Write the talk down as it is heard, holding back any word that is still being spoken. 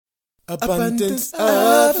Abundance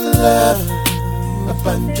of love,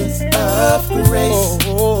 abundance of grace.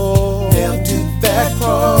 Nailed to that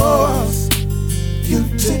cross, you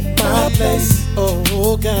took my place.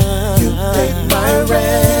 Oh God, you paid my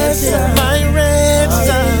ransom.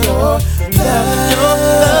 Your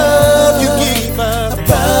love, you gave us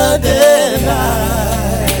abundant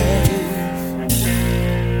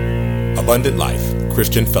life. Abundant Life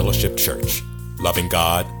Christian Fellowship Church. Loving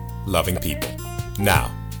God, loving people.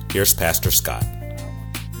 Now, here's Pastor Scott.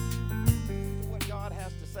 What God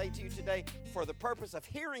has to say to you today for the purpose of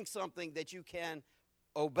hearing something that you can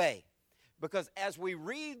obey. Because as we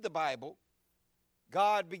read the Bible,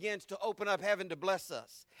 God begins to open up heaven to bless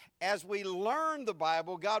us. As we learn the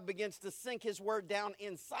Bible, God begins to sink His Word down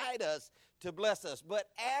inside us to bless us. But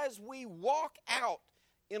as we walk out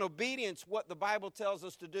in obedience what the Bible tells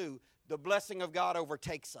us to do, the blessing of God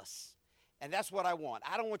overtakes us. And that's what I want.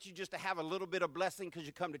 I don't want you just to have a little bit of blessing because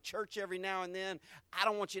you come to church every now and then. I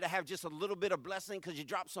don't want you to have just a little bit of blessing because you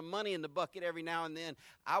drop some money in the bucket every now and then.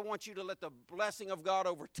 I want you to let the blessing of God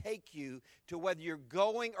overtake you to whether you're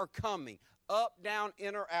going or coming, up, down,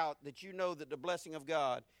 in, or out, that you know that the blessing of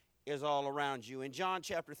God is all around you. In John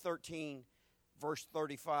chapter 13, verse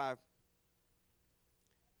 35,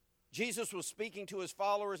 Jesus was speaking to His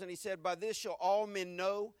followers, and He said, "By this shall all men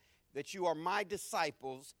know that you are my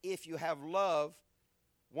disciples if you have love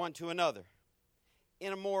one to another."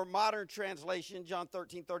 In a more modern translation, John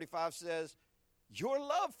 13:35 says, "Your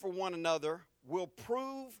love for one another will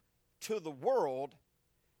prove to the world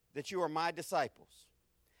that you are my disciples."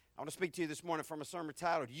 I want to speak to you this morning from a sermon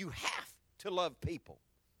titled, "You Have to Love People."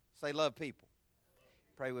 Say, love people.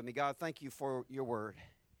 Pray with me. God, thank you for your word.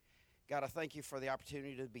 God, I thank you for the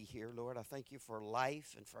opportunity to be here, Lord. I thank you for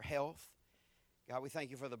life and for health. God, we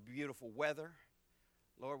thank you for the beautiful weather.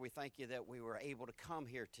 Lord, we thank you that we were able to come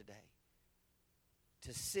here today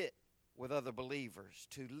to sit with other believers,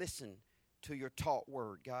 to listen to your taught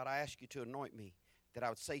word. God, I ask you to anoint me, that I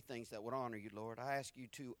would say things that would honor you, Lord. I ask you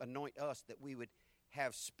to anoint us, that we would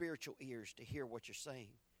have spiritual ears to hear what you're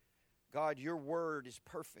saying. God, your word is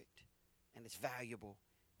perfect and it's valuable.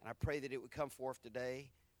 And I pray that it would come forth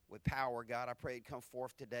today with power, God. I pray it come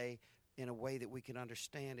forth today in a way that we can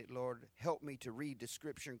understand it, Lord. Help me to read the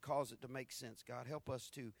scripture and cause it to make sense, God. Help us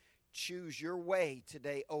to choose your way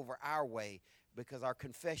today over our way, because our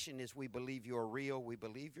confession is we believe you're real, we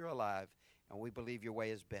believe you're alive, and we believe your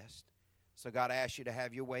way is best. So, God, I ask you to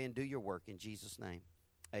have your way and do your work in Jesus' name.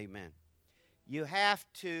 Amen. You have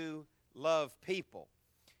to love people.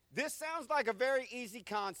 This sounds like a very easy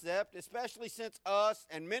concept, especially since us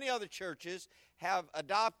and many other churches have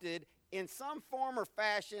adopted in some form or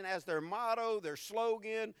fashion as their motto, their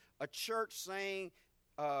slogan, a church saying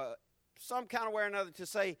some kind of way or another to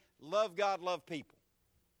say, love God, love people.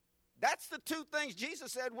 That's the two things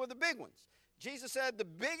Jesus said were the big ones. Jesus said the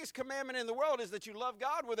biggest commandment in the world is that you love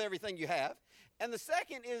God with everything you have. And the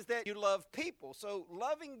second is that you love people. So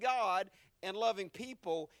loving God and loving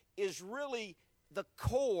people is really the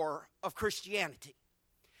core of Christianity.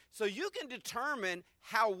 So you can determine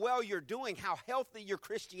how well you're doing, how healthy your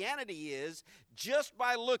Christianity is, just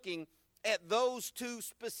by looking at those two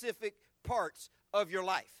specific parts of your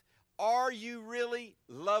life. Are you really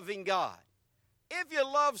loving God? If you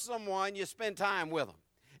love someone, you spend time with them.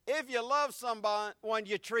 If you love someone,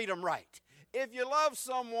 you treat them right. If you love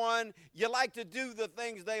someone, you like to do the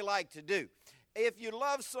things they like to do. If you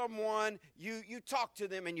love someone, you talk to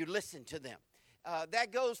them and you listen to them.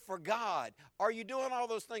 That goes for God. Are you doing all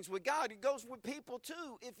those things with God? It goes with people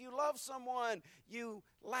too. If you love someone, you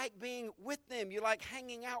like being with them. You like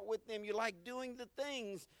hanging out with them. You like doing the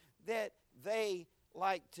things that they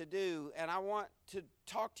like to do. And I want to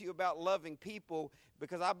talk to you about loving people,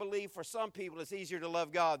 because I believe for some people it's easier to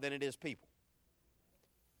love God than it is people.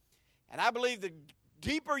 And I believe the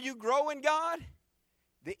deeper you grow in God,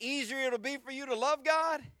 the easier it'll be for you to love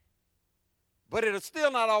God. But it'll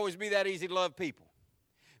still not always be that easy to love people.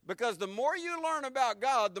 Because the more you learn about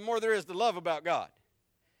God, the more there is to love about God.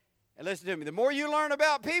 And listen to me, the more you learn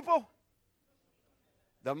about people,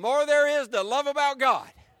 the more there is to love about God.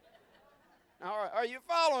 All right, are you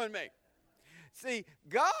following me? See,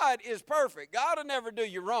 God is perfect. God will never do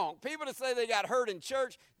you wrong. People that say they got hurt in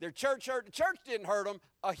church, their church hurt. The church didn't hurt them.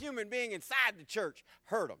 A human being inside the church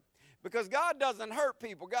hurt them. Because God doesn't hurt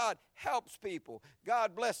people. God helps people.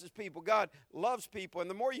 God blesses people. God loves people. And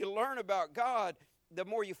the more you learn about God, the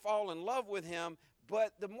more you fall in love with Him.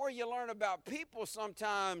 But the more you learn about people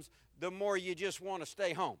sometimes, the more you just want to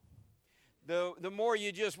stay home. The more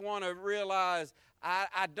you just want to realize,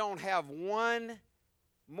 I don't have one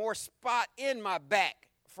more spot in my back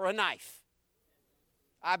for a knife.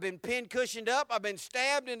 I've been pin-cushioned up. I've been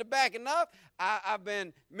stabbed in the back enough. I've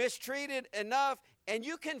been mistreated enough. And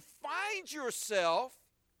you can find yourself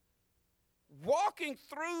walking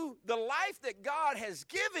through the life that God has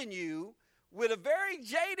given you with a very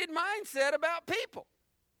jaded mindset about people.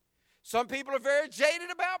 Some people are very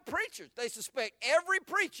jaded about preachers. They suspect every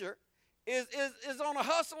preacher is on a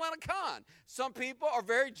hustle and a con. Some people are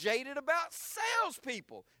very jaded about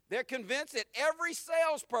salespeople. They're convinced that every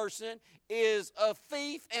salesperson is a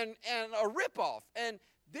thief and a ripoff. And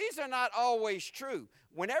these are not always true.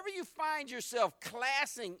 Whenever you find yourself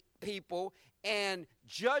classing people and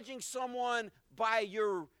judging someone by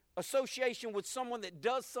your association with someone that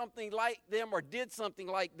does something like them or did something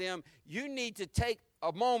like them, you need to take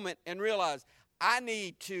a moment and realize, I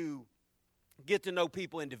need to get to know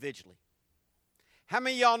people individually. How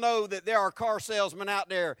many of y'all know that there are car salesmen out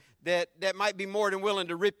there that might be more than willing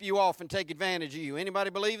to rip you off and take advantage of you? Anybody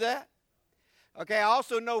believe that? Okay, I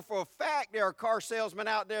also know for a fact there are car salesmen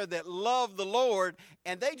out there that love the Lord,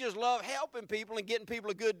 and they just love helping people and getting people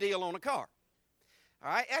a good deal on a car. All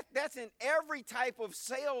right, that's in every type of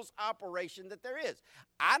sales operation that there is.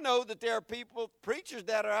 I know that there are preachers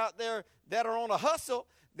that are out there that are on a hustle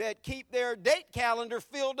that keep their date calendar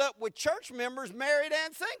filled up with church members, married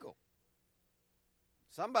and single.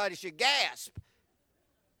 Somebody should gasp.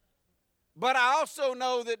 But I also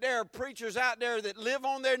know that there are preachers out there that live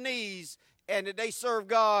on their knees and that they serve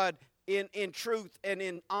God in truth and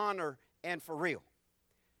in honor and for real.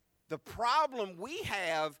 The problem we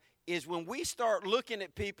have is when we start looking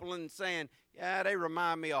at people and saying, yeah, they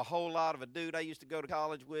remind me a whole lot of a dude I used to go to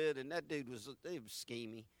college with, and that dude was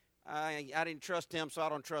schemy. I didn't trust him, so I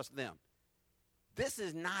don't trust them. This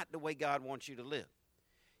is not the way God wants you to live.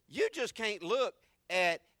 You just can't look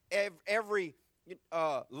at every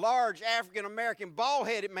large African-American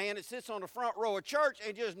bald-headed man that sits on the front row of church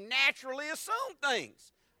and just naturally assume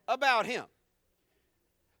things about him.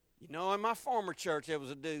 You know, in my former church, there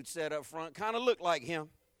was a dude sat up front, kind of looked like him.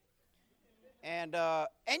 And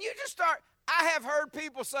you just start, I have heard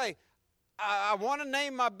people say, I want to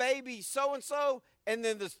name my baby so-and-so, and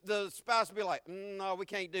then the spouse will be like, no, we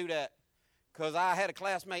can't do that, because I had a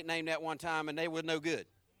classmate named that one time, and they were no good.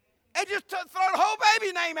 And just throw the whole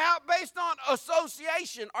baby name out based on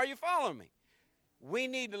association. Are you following me? We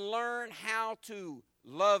need to learn how to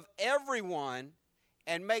love everyone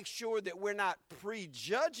and make sure that we're not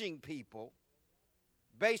prejudging people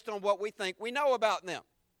based on what we think we know about them.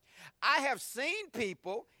 I have seen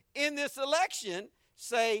people in this election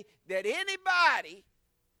say that anybody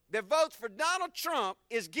that votes for Donald Trump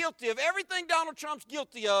is guilty of everything Donald Trump's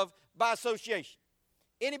guilty of by association.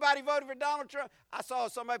 Anybody voting for Donald Trump? I saw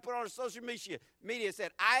somebody put on social media and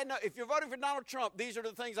said, I know if you're voting for Donald Trump, these are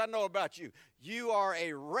the things I know about you. You are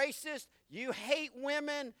a racist, you hate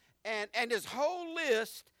women, and this whole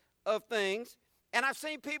list of things. And I've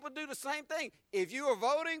seen people do the same thing. If you are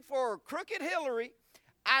voting for Crooked Hillary,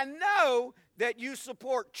 I know that you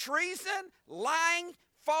support treason, lying,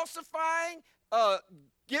 falsifying,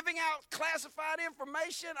 giving out classified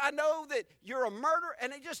information. I know that you're a murderer.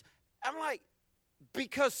 And I'm like,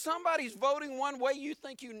 because somebody's voting one way, you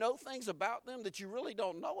think you know things about them that you really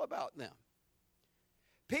don't know about them.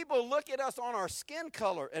 People look at us on our skin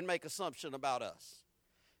color and make assumption about us.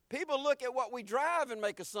 People look at what we drive and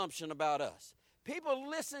make assumption about us. People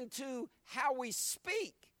listen to how we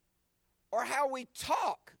speak or how we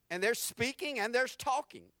talk, and there's speaking and there's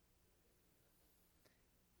talking.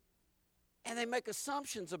 And they make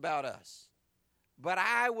assumptions about us. But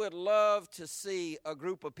I would love to see a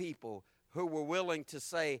group of people who were willing to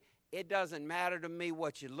say, it doesn't matter to me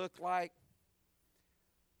what you look like,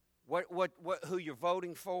 who you're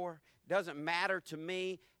voting for. Doesn't matter to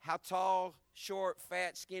me how tall, short,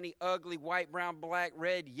 fat, skinny, ugly, white, brown, black,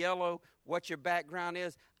 red, yellow, what your background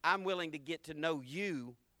is. I'm willing to get to know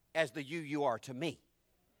you as the you are to me.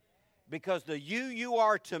 Because the you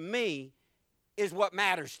are to me is what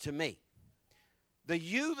matters to me. The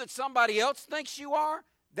you that somebody else thinks you are,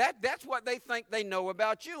 that's what they think they know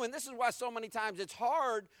about you. And this is why so many times it's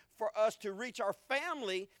hard for us to reach our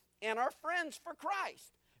family and our friends for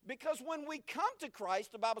Christ. Because when we come to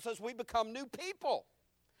Christ, the Bible says we become new people.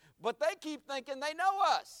 But they keep thinking they know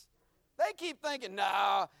us. They keep thinking,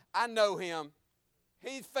 nah, I know him.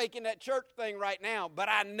 He's faking that church thing right now, but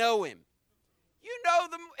I know him. You know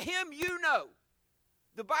him, you know.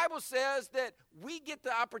 The Bible says that we get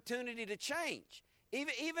the opportunity to change.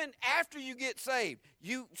 Even after you get saved,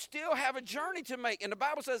 you still have a journey to make. And the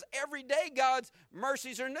Bible says every day God's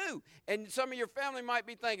mercies are new. And some of your family might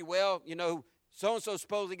be thinking, well, you know, so-and-so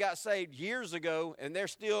supposedly got saved years ago, and they're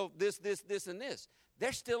still this, and this.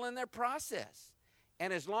 They're still in their process.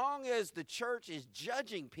 And as long as the church is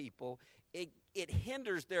judging people, it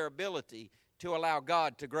hinders their ability to allow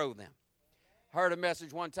God to grow them. Heard a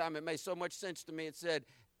message one time, it made so much sense to me. It said,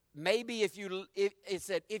 maybe if you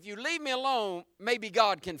leave me alone, maybe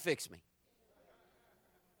God can fix me.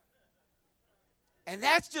 And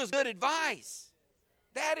that's just good advice.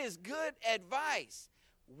 That is good advice.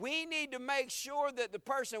 We need to make sure that the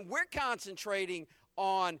person we're concentrating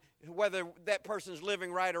on, whether that person's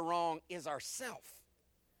living right or wrong, is ourself.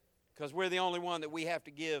 Because we're the only one that we have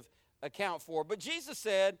to give account for. But Jesus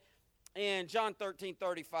said in John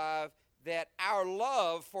 13:35 that our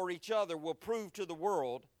love for each other will prove to the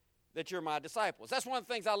world that you're my disciples. That's one of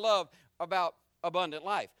the things I love about Abundant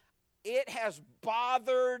Life. It has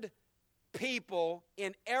bothered people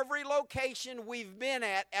in every location we've been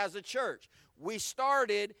at as a church. We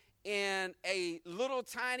started in a little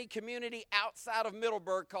tiny community outside of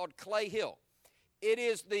Middleburg called Clay Hill. It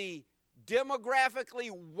is the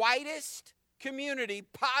demographically whitest community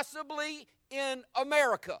possibly in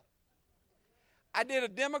America. I did a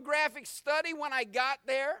demographic study when I got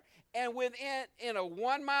there, and in a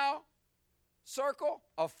 1 mile circle,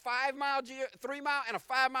 a 3 mile and a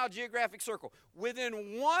 5 mile geographic circle,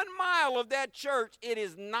 within 1 mile of that church, it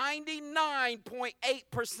is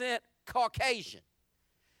 99.8% Caucasian.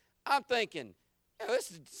 I'm thinking,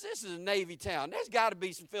 this is a Navy town. There's got to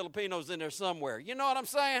be some Filipinos in there somewhere. You know what I'm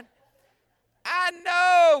saying? I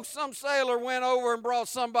know some sailor went over and brought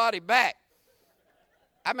somebody back.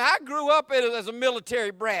 I mean, I grew up as a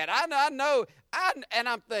military brat. I know, and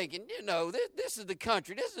I'm thinking, this is the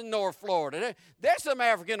country. This is North Florida. There's some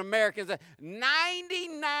African Americans.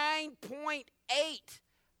 99.8. I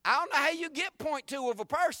don't know how you get 0.2 of a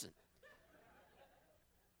person.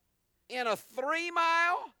 In a 3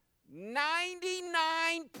 mile,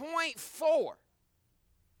 99.4.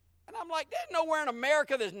 And I'm like, there's nowhere in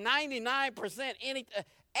America that's 99% anything.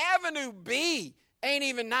 Avenue B ain't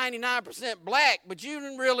even 99% black, but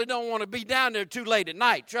you really don't want to be down there too late at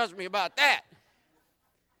night. Trust me about that.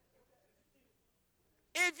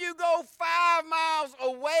 If you go 5 miles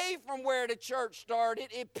away from where the church started,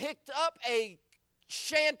 it picked up a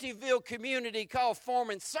Shantyville community called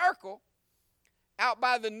Foreman Circle out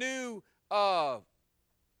by the new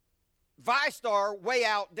ViStar way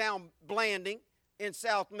out down Blanding in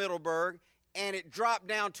South Middleburg, and it dropped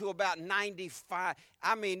down to about 95.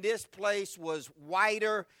 I mean, this place was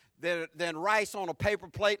whiter than rice on a paper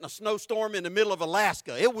plate in a snowstorm in the middle of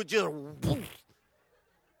Alaska. It was just,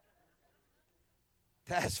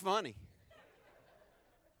 that's funny.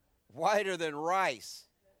 Whiter than rice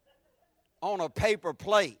on a paper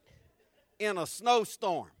plate in a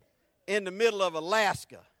snowstorm in the middle of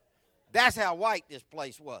Alaska. That's how white this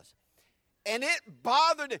place was. And it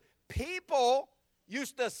bothered people.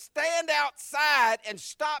 Used to stand outside and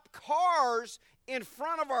stop cars in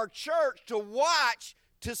front of our church to watch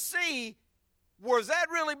to see, was that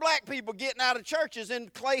really black people getting out of churches in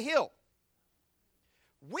Clay Hill?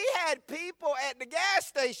 We had people at the gas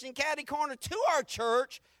station, catty corner to our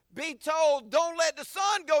church, be told, don't let the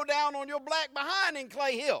sun go down on your black behind in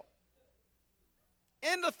Clay Hill.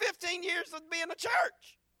 In the 15 years of being a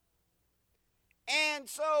church. And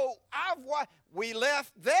so we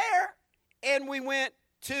left there. And we went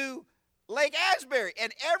to Lake Asbury,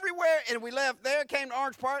 and everywhere, and we left there, came to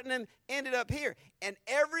Orange Park, and then ended up here. And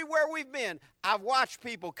everywhere we've been, I've watched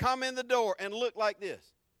people come in the door and look like this.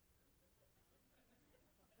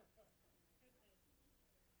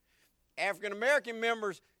 African-American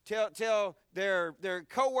members tell their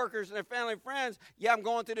co-workers and their family and friends, yeah, I'm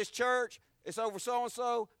going to this church. It's over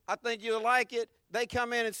so-and-so. I think you'll like it. They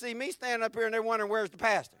come in and see me standing up here, and they're wondering, where's the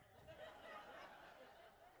pastor?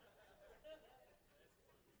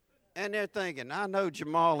 And they're thinking, I know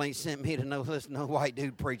Jamal ain't sent me to listen to no white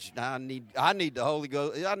dude preach. I need the Holy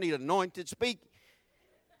Ghost. I need anointed speaking.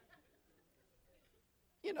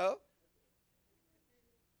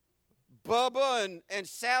 Bubba and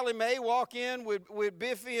Sally Mae walk in with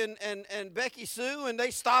Biffy and Becky Sue, and they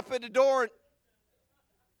stop at the door.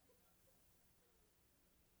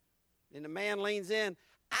 And the man leans in.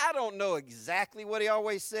 I don't know exactly what he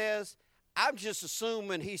always says. I'm just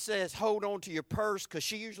assuming he says, hold on to your purse, because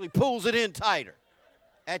she usually pulls it in tighter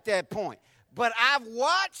at that point. But I've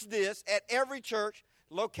watched this at every church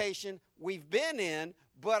location we've been in,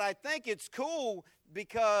 but I think it's cool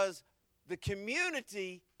because the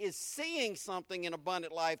community is seeing something in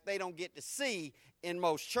Abundant Life they don't get to see in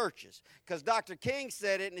most churches. Because Dr. King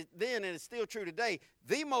said it then, and it's still true today,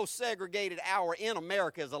 the most segregated hour in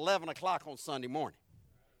America is 11 o'clock on Sunday morning.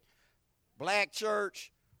 Black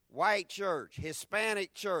church, white church,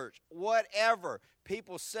 Hispanic church, whatever.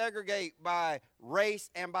 People segregate by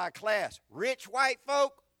race and by class. Rich white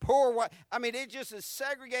folk, poor white. I mean, it just as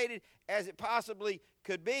segregated as it possibly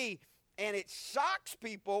could be. And it shocks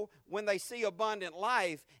people when they see abundant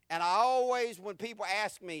life. And I always, when people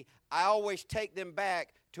ask me, I always take them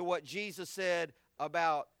back to what Jesus said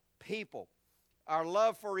about people. Our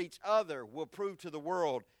love for each other will prove to the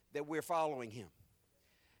world that we're following him.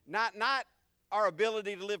 Not our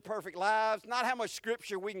ability to live perfect lives, not how much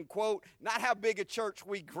scripture we can quote, not how big a church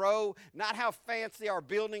we grow, not how fancy our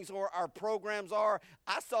buildings or our programs are.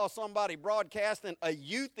 I saw somebody broadcasting a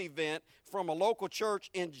youth event from a local church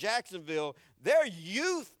in Jacksonville. Their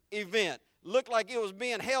youth event looked like it was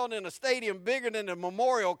being held in a stadium bigger than the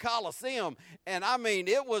Memorial Coliseum. And I mean,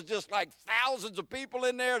 it was just like thousands of people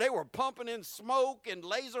in there. They were pumping in smoke and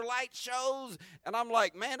laser light shows. And I'm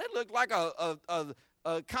like, man, it looked like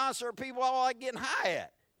a concert people all like getting high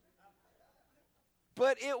at.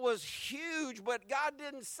 But it was huge. But God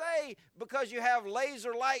didn't say because you have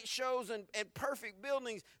laser light shows and perfect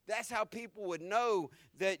buildings, that's how people would know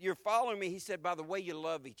that you're following me. He said, by the way you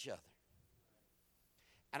love each other.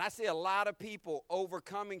 And I see a lot of people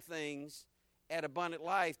overcoming things at Abundant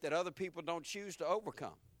Life that other people don't choose to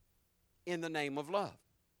overcome in the name of love.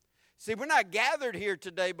 See, we're not gathered here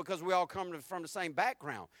today because we all come from the same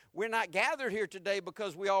background. We're not gathered here today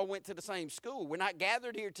because we all went to the same school. We're not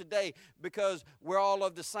gathered here today because we're all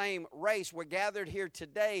of the same race. We're gathered here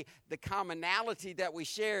today. The commonality that we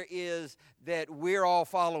share is that we're all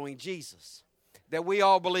following Jesus, that we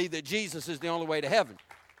all believe that Jesus is the only way to heaven.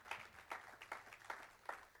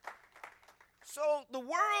 So the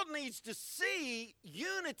world needs to see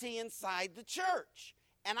unity inside the church.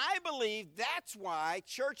 And I believe that's why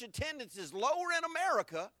church attendance is lower in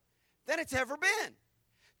America than it's ever been.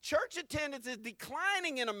 Church attendance is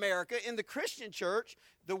declining in America. In the Christian church,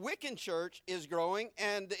 the Wiccan church is growing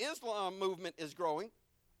and the Islam movement is growing.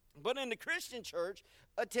 But in the Christian church,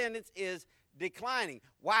 attendance is declining.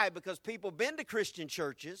 Why? Because people been to Christian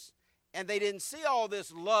churches and they didn't see all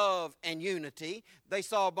this love and unity. They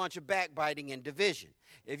saw a bunch of backbiting and division.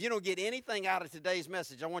 If you don't get anything out of today's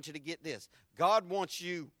message, I want you to get this. God wants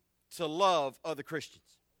you to love other Christians.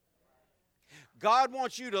 God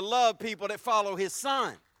wants you to love people that follow his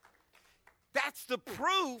son. That's the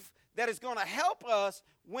proof that is going to help us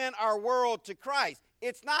win our world to Christ.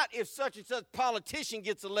 It's not if such and such politician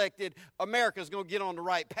gets elected, America's going to get on the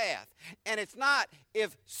right path. And it's not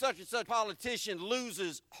if such and such politician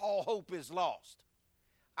loses, all hope is lost.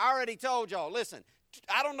 I already told y'all, listen,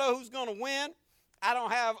 I don't know who's going to win. I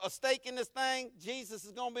don't have a stake in this thing. Jesus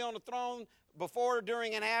is going to be on the throne before,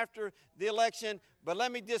 during, and after the election. But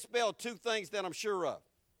let me dispel two things that I'm sure of.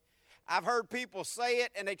 I've heard people say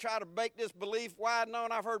it, and they try to make this belief wide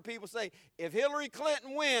known. I've heard people say, if Hillary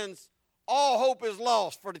Clinton wins, all hope is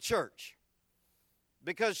lost for the church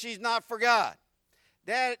because she's not for God.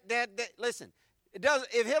 Listen, it does.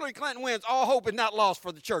 If Hillary Clinton wins, all hope is not lost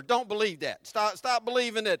for the church. Don't believe that. Stop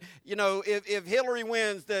believing that. You know, if Hillary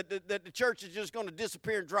wins, that the church is just going to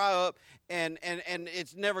disappear and dry up, and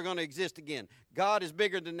it's never going to exist again. God is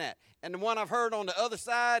bigger than that. And the one I've heard on the other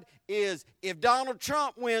side is if Donald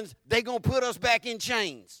Trump wins, they're going to put us back in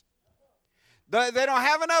chains. They don't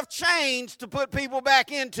have enough chains to put people back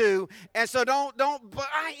into, and so don't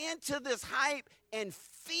buy into this hype and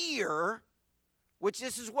fear, which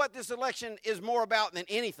this is what this election is more about than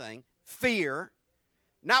anything, fear.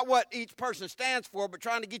 Not what each person stands for, but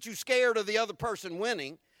trying to get you scared of the other person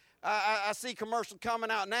winning. I see commercials coming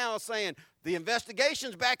out now saying the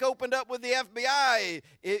investigation's back opened up with the FBI.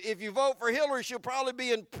 If you vote for Hillary, she'll probably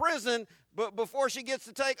be in prison but before she gets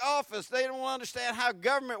to take office. They don't understand how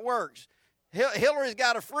government works. Hillary's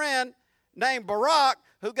got a friend named Barack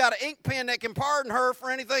who got an ink pen that can pardon her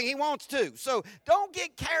for anything he wants to. So don't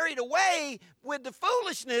get carried away with the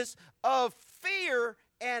foolishness of fear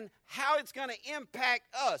and how it's going to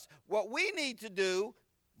impact us. What we need to do,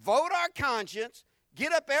 vote our conscience,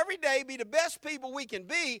 get up every day, be the best people we can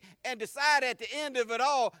be, and decide at the end of it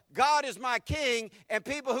all, God is my king and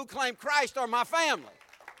people who claim Christ are my family.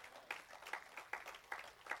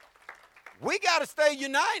 We got to stay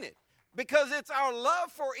united. Because it's our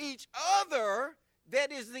love for each other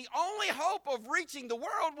that is the only hope of reaching the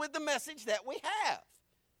world with the message that we have.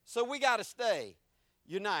 So we got to stay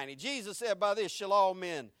united. Jesus said, by this shall all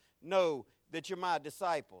men know that you're my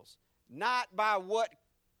disciples. Not by what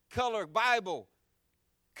color Bible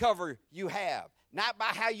cover you have. Not by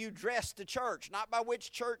how you dress to church. Not by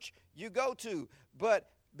which church you go to. But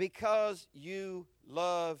because you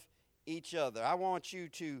love each other. I want you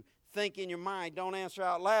to think in your mind. Don't answer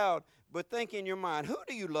out loud. But think in your mind, who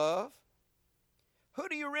do you love? Who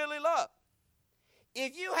do you really love?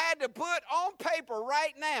 If you had to put on paper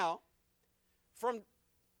right now, from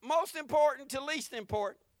most important to least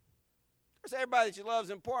important, of course everybody that you love is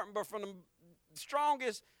important, but from the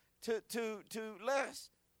strongest to less,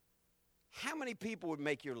 how many people would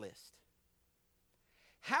make your list?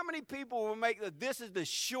 How many people will make this is the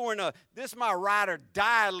sure enough, this is my ride or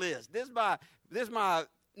die list, this is my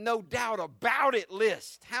no doubt about it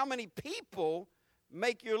list? How many people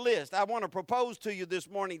make your list? I want to propose to you this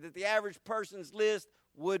morning that the average person's list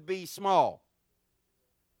would be small.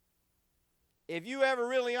 If you ever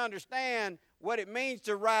really understand what it means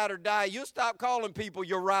to ride or die, you'll stop calling people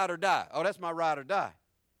your ride or die. Oh, that's my ride or die.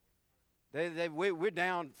 We're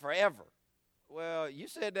down forever. Well, you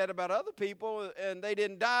said that about other people, and they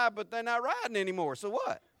didn't die, but they're not riding anymore. So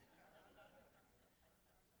what?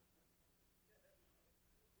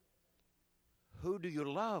 Who do you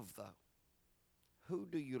love, though? Who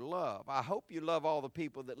do you love? I hope you love all the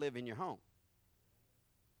people that live in your home.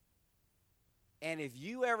 And if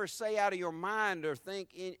you ever say out of your mind or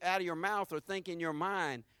out of your mouth or think in your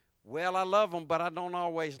mind, well, I love them, but I don't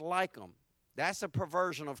always like them, that's a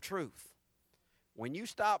perversion of truth. When you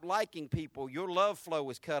stop liking people, your love flow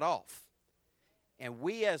is cut off. And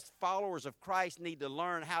we as followers of Christ need to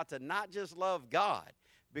learn how to not just love God,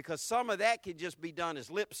 because some of that can just be done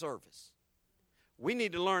as lip service. We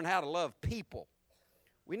need to learn how to love people.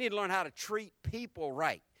 We need to learn how to treat people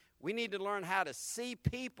right. We need to learn how to see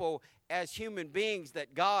people as human beings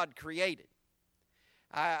that God created.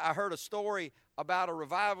 I heard a story about a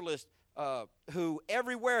revivalist who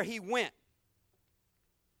everywhere he went,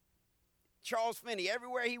 Charles Finney,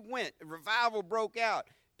 everywhere he went, revival broke out.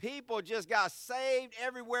 People just got saved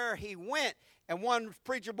everywhere he went. And one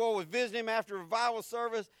preacher boy was visiting him after revival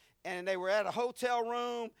service, and they were at a hotel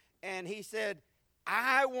room, and he said,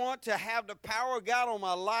 I want to have the power of God on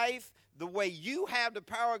my life the way you have the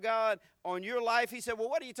power of God on your life. He said, well,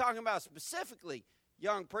 what are you talking about specifically,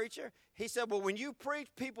 young preacher? He said, well, when you preach,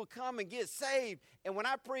 people come and get saved. And when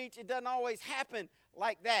I preach, it doesn't always happen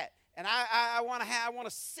like that. And I want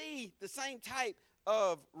to see the same type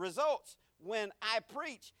of results when I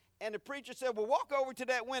preach. And the preacher said, well, walk over to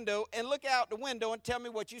that window and look out the window and tell me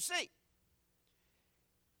what you see.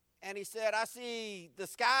 And he said, I see the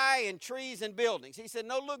sky and trees and buildings. He said,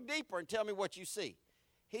 no, look deeper and tell me what you see.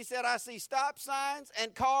 He said, I see stop signs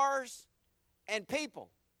and cars and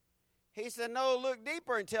people. He said, no, look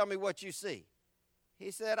deeper and tell me what you see.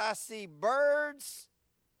 He said, I see birds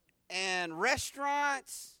and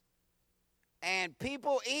restaurants and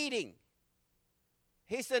people eating.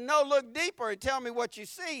 He said, no, look deeper and tell me what you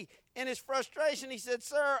see. In his frustration, he said,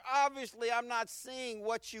 sir, obviously I'm not seeing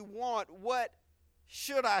what you want. What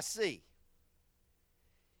should I see?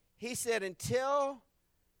 He said, until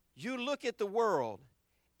you look at the world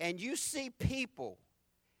and you see people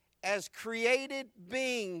as created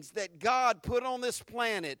beings that God put on this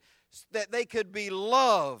planet, that they could be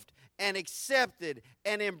loved and accepted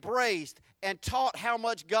and embraced and taught how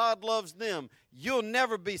much God loves them, you'll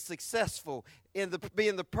never be successful in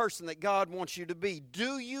being the person that God wants you to be.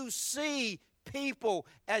 Do you see people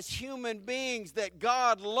as human beings that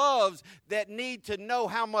God loves, that need to know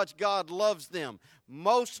how much God loves them?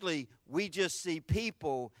 Mostly, we just see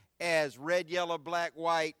people as red, yellow, black,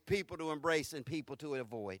 white, people to embrace and people to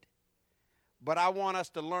avoid. But I want us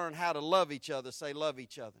to learn how to love each other. Say, love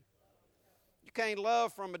each other. You can't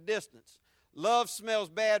love from a distance. Love smells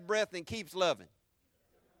bad breath and keeps loving.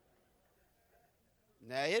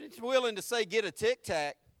 Now, it's willing to say, get a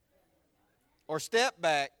tic-tac or step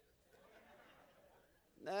back.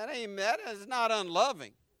 That is not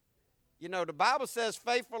unloving. You know, the Bible says,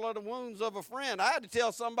 faithful are the wounds of a friend. I had to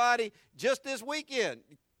tell somebody just this weekend,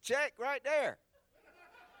 check right there.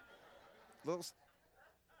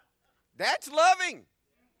 That's loving.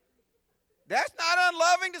 That's not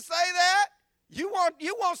unloving to say that. You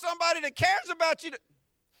want somebody that cares about you.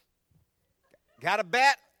 Got a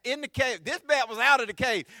bat in the cave. This bat was out of the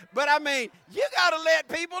cave. But I mean, you got to let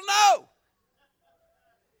people know.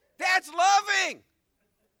 That's loving.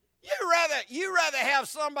 You rather have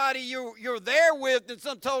somebody you're there with than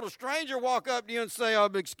some total stranger walk up to you and say, oh,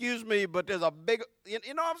 excuse me, but there's a big, you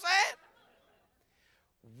know what I'm saying?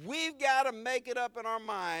 We've got to make it up in our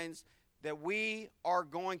minds that we are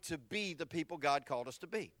going to be the people God called us to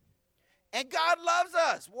be. And God loves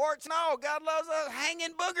us, warts and all. God loves us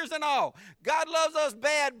hanging boogers and all. God loves us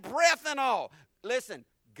bad breath and all. Listen,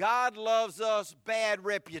 God loves us bad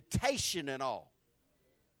reputation and all.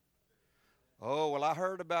 Oh, well, I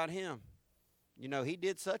heard about him. You know, he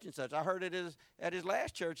did such and such. I heard it at his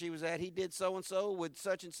last church he was at. He did so-and-so with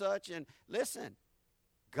such and such. And listen,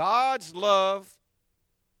 God's love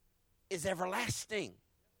is everlasting.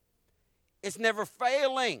 It's never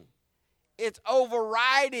failing. It's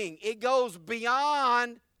overriding. It goes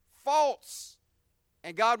beyond faults.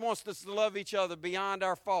 And God wants us to love each other beyond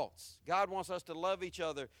our faults. God wants us to love each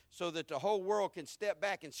other so that the whole world can step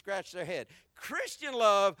back and scratch their head. Christian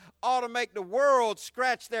love ought to make the world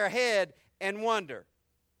scratch their head and wonder,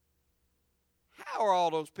 how are all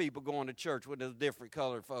those people going to church with those different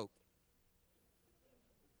colored folk?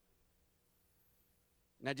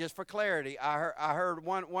 Now, just for clarity, I heard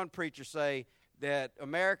one preacher say that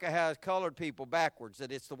America has colored people backwards,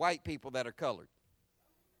 that it's the white people that are colored.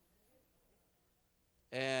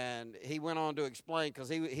 And he went on to explain, because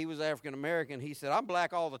he was African-American, he said, I'm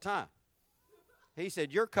black all the time. He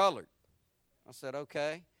said, you're colored. I said,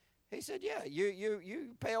 okay. He said, yeah, you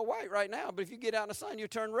pale white right now, but if you get out in the sun, you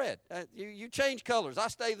turn red. You change colors. I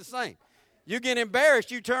stay the same. You get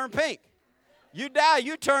embarrassed, you turn pink. You die,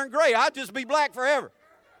 you turn gray. I'll just be black forever.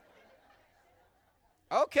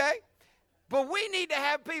 Okay. But we need to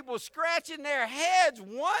have people scratching their heads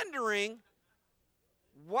wondering,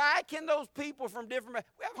 why can those people from different...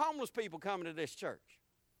 We have homeless people coming to this church.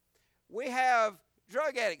 We have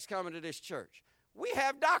drug addicts coming to this church. We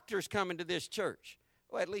have doctors coming to this church.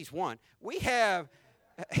 Well, at least one. We have...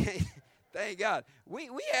 Thank God. We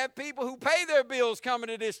have people who pay their bills coming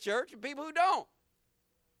to this church and people who don't.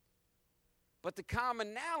 But the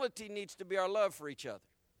commonality needs to be our love for each other.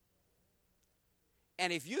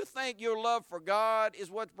 And if you think your love for God is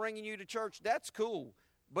what's bringing you to church, that's cool.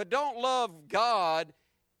 But don't love God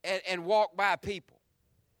and walk by people.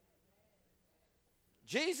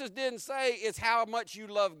 Jesus didn't say it's how much you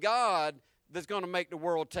love God that's going to make the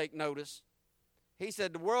world take notice. He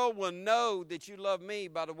said the world will know that you love me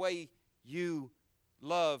by the way you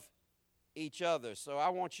love each other. So I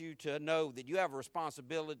want you to know that you have a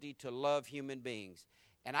responsibility to love human beings.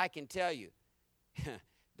 And I can tell you,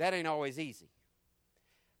 that ain't always easy.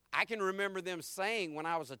 I can remember them saying when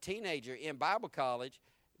I was a teenager in Bible college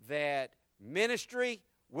that ministry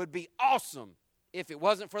would be awesome if it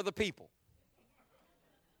wasn't for the people.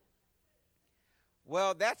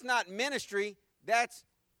 Well, that's not ministry, that's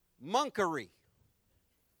monkery.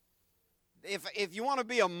 If you want to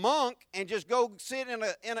be a monk and just go sit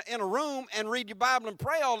in a room and read your Bible and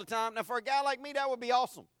pray all the time, now for a guy like me, that would be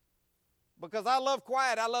awesome. Because I love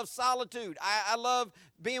quiet. I love solitude. I love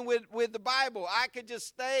being with the Bible. I could just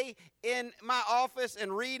stay in my office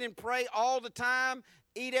and read and pray all the time,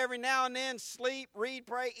 eat every now and then, sleep, read,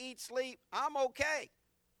 pray, eat, sleep. I'm okay.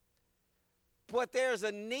 But there's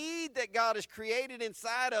a need that God has created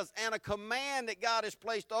inside us and a command that God has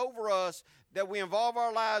placed over us that we involve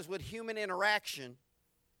our lives with human interaction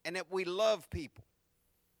and that we love people.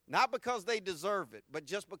 Not because they deserve it, but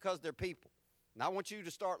just because they're people. And I want you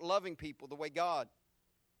to start loving people the way God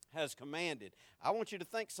has commanded. I want you to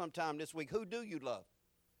think sometime this week, who do you love?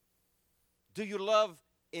 Do you love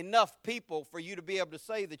enough people for you to be able to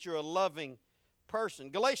say that you're a loving person?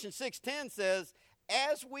 Galatians 6:10 says,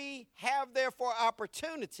 as we have therefore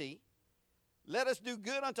opportunity, let us do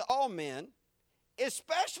good unto all men,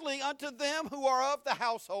 especially unto them who are of the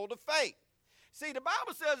household of faith. See, the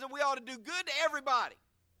Bible says that we ought to do good to everybody,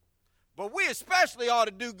 but we especially ought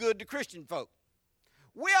to do good to Christian folk.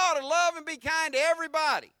 We ought to love and be kind to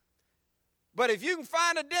everybody. But if you can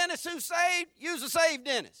find a dentist who's saved, use a saved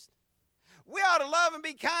dentist. We ought to love and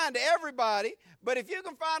be kind to everybody, but if you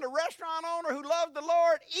can find a restaurant owner who loves the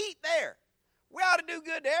Lord, eat there. We ought to do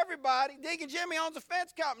good to everybody. Deacon Jimmy owns a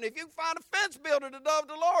fence company. If you can find a fence builder to love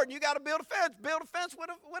the Lord, and you got to build a fence with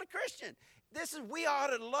a Christian. We ought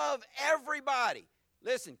to love everybody.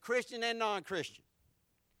 Listen, Christian and non-Christian.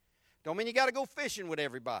 Don't mean you got to go fishing with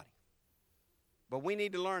everybody. But we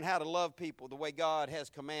need to learn how to love people the way God has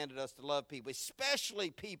commanded us to love people,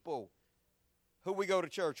 especially people who we go to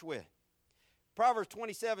church with. Proverbs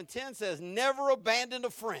 27:10 says, never abandon a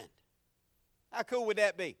friend. How cool would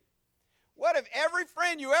that be? What if every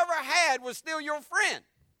friend you ever had was still your friend?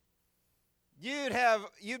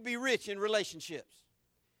 You'd be rich in relationships.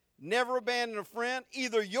 Never abandon a friend,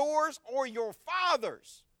 either yours or your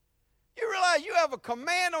father's. You realize you have a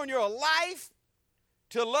command on your life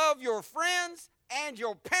to love your friends and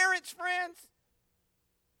your parents' friends?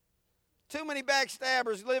 Too many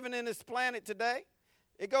backstabbers living in this planet today.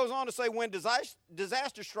 It goes on to say, when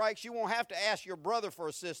disaster strikes, you won't have to ask your brother for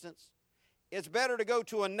assistance. It's better to go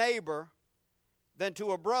to a neighbor than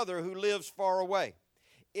to a brother who lives far away.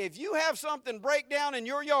 If you have something break down in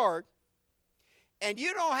your yard and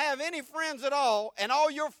you don't have any friends at all and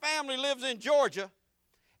all your family lives in Georgia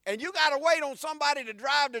and you got to wait on somebody to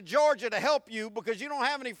drive to Georgia to help you because you don't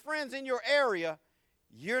have any friends in your area,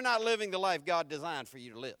 you're not living the life God designed for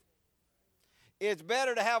you to live. It's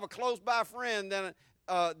better to have a close-by friend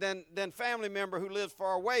than family member who lives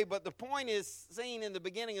far away. But the point is seen in the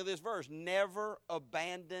beginning of this verse. Never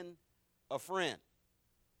abandon a friend.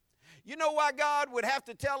 You know why God would have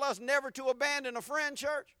to tell us never to abandon a friend,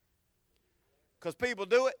 church? Because people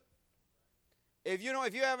do it. If you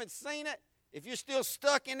haven't seen it, if you're still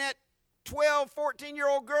stuck in that 12,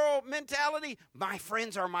 14-year-old girl mentality, my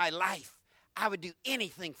friends are my life. I would do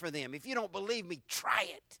anything for them. If you don't believe me, try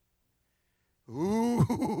it.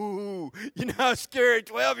 Ooh, you know how scary a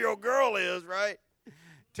 12-year-old girl is, right?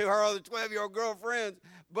 To her other 12-year-old girlfriends.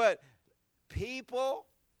 But people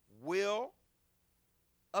will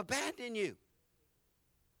abandon you.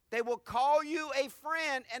 They will call you a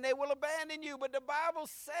friend and they will abandon you. But the Bible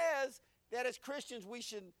says that as Christians we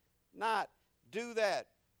should not do that.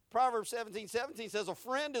 Proverbs 17:17 says, a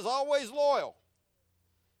friend is always loyal,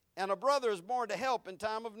 and a brother is born to help in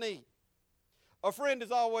time of need. A friend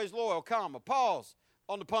is always loyal, comma, pause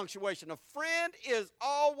on the punctuation. A friend is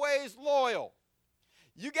always loyal.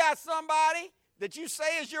 You got somebody that you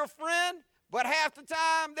say is your friend, but half the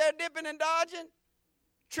time they're dipping and dodging,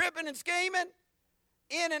 tripping and scheming,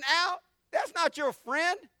 in and out. That's not your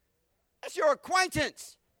friend. That's your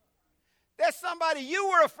acquaintance. That's somebody you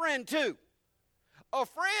were a friend to. A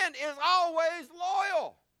friend is always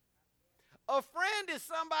loyal. A friend is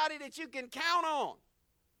somebody that you can count on.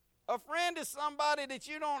 A friend is somebody that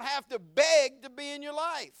you don't have to beg to be in your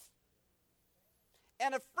life.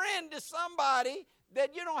 And a friend is somebody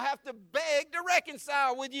that you don't have to beg to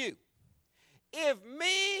reconcile with you. If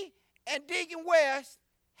me and Deacon West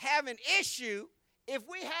have an issue, if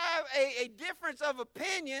we have a difference of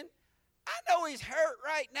opinion, I know he's hurt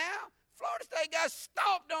right now. Florida State got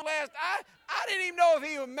stomped on last. I didn't even know if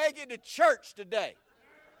he would make it to church today.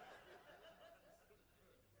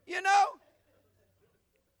 You know?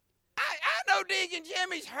 I know Deacon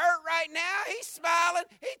Jimmy's hurt right now. He's smiling.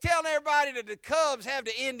 He's telling everybody that the Cubs have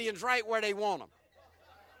the Indians right where they want them.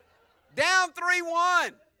 Down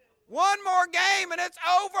 3-1. One more game and it's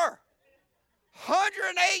over.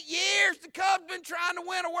 108 years the Cubs been trying to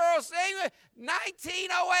win a World Series.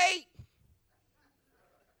 1908.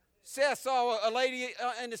 Seth saw a lady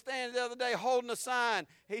in the stand the other day holding a sign.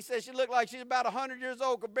 He said she looked like she's about 100 years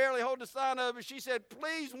old, could barely hold the sign up. But she said,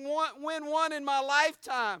 please win one in my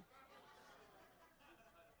lifetime.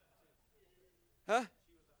 Huh?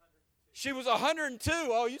 She was 102.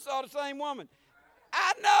 Oh, you saw the same woman.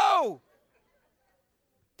 I know.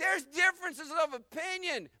 There's differences of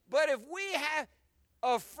opinion. But if we have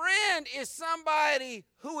a friend is somebody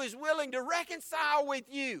who is willing to reconcile with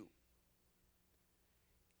you.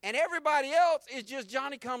 And everybody else is just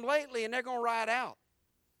Johnny-come-lately, and they're going to ride out.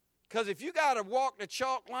 Because if you got to walk the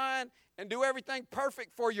chalk line and do everything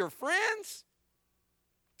perfect for your friends,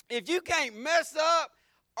 if you can't mess up,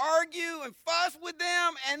 argue, and fuss with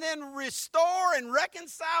them, and then restore and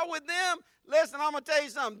reconcile with them, listen, I'm going to tell you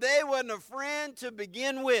something. They wasn't a friend to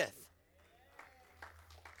begin with.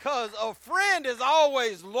 Because a friend is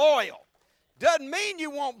always loyal. Doesn't mean you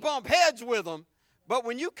won't bump heads with them, but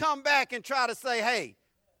when you come back and try to say, hey,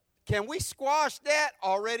 can we squash that?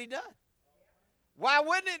 Already done. Why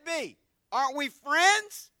wouldn't it be? Aren't we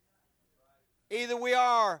friends? Either we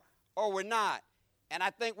are or we're not. And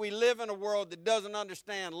I think we live in a world that doesn't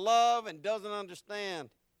understand love and doesn't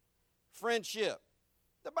understand friendship.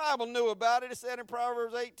 The Bible knew about it. It said in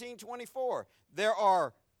Proverbs 18:24, there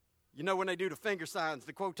are, you know when they do the finger signs,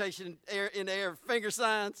 the quotation in the air, finger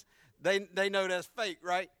signs, they know that's fake,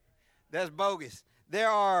 right? That's bogus. There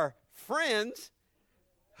are friends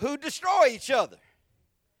who destroy each other.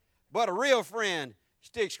 But a real friend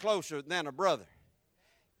sticks closer than a brother.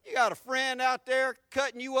 You got a friend out there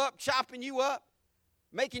cutting you up, chopping you up,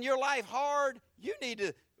 making your life hard. You need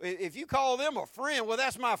to, if you call them a friend, well,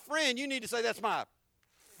 that's my friend, you need to say, that's my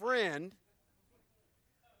friend.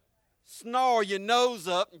 Snarl your nose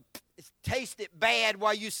up and taste it bad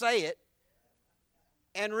while you say it.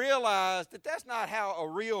 And realize that that's not how a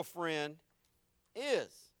real friend is.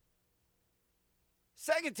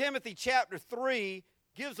 2 Timothy chapter 3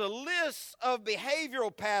 gives a list of behavioral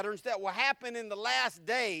patterns that will happen in the last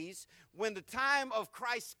days when the time of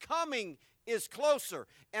Christ's coming is closer.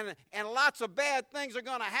 And lots of bad things are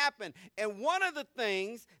going to happen. And one of the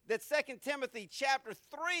things that 2 Timothy chapter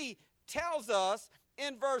 3 tells us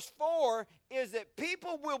in verse 4 is that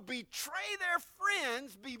people will betray their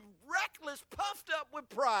friends, be reckless, puffed up with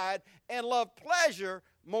pride, and love pleasure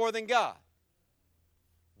more than God.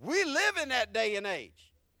 We live in that day and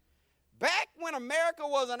age. Back when America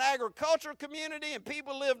was an agricultural community and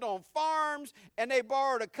people lived on farms and they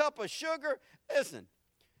borrowed a cup of sugar, listen,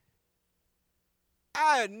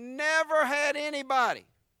 I had never had anybody,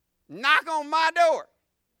 knock on my door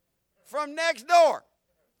from next door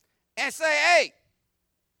and say, hey,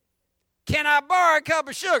 can I borrow a cup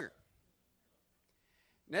of sugar?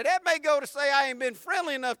 Now, that may go to say I ain't been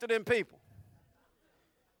friendly enough to them people.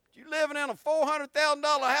 You living in a $400,000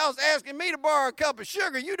 house asking me to borrow a cup of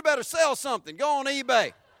sugar, you'd better sell something. Go on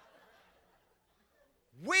eBay.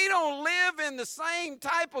 We don't live in the same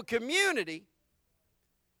type of community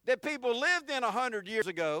that people lived in 100 years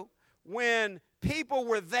ago when people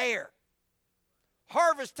were there.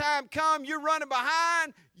 Harvest time come, you're running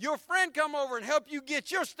behind, your friend come over and help you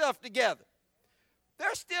get your stuff together.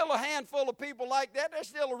 There's still a handful of people like that. There's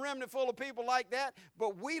still a remnant full of people like that.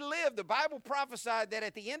 But we live, the Bible prophesied that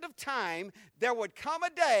at the end of time, there would come a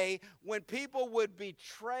day when people would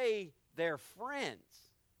betray their friends.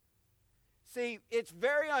 See, it's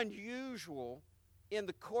very unusual in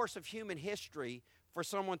the course of human history for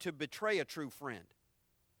someone to betray a true friend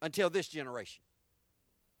until this generation.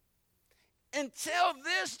 Until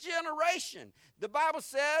this generation, the Bible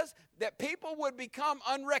says that people would become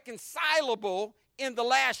unreconcilable in the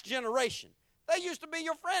last generation. They used to be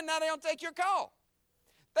your friend, now they don't take your call.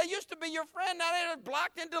 They used to be your friend, now they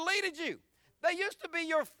blocked and deleted you. They used to be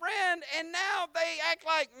your friend, and now they act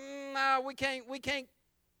like, no, we can't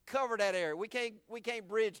cover that area. We can't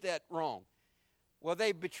bridge that wrong. Well,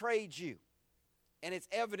 they betrayed you, and it's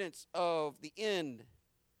evidence of the end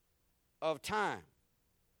of time.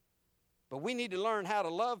 But we need to learn how to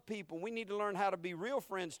love people. We need to learn how to be real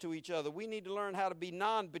friends to each other. We need to learn how to be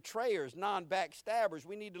non-betrayers, non-backstabbers.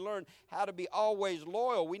 We need to learn how to be always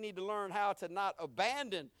loyal. We need to learn how to not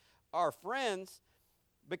abandon our friends,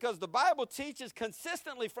 because the Bible teaches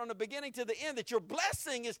consistently from the beginning to the end that your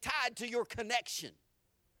blessing is tied to your connection.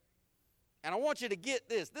 And I want you to get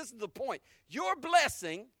this. This is the point. Your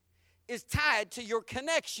blessing is tied to your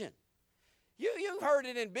connection. You've heard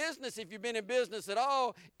it in business if you've been in business at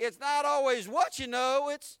all. It's not always what you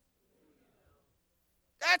know.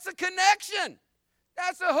 That's a connection.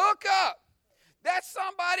 That's a hookup. That's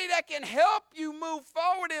somebody that can help you move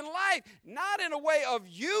forward in life, not in a way of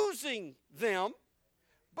using them,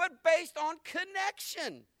 but based on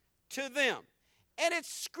connection to them. And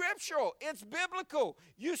it's scriptural. It's biblical.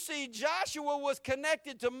 You see, Joshua was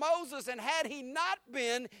connected to Moses, and had he not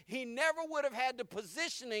been, he never would have had the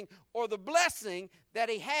positioning or the blessing that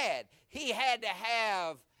he had. He had to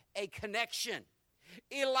have a connection.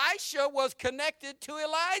 Elisha was connected to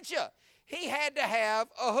Elijah. He had to have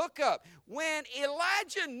a hookup. When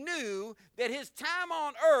Elijah knew that his time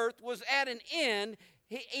on earth was at an end,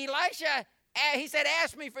 Elisha said,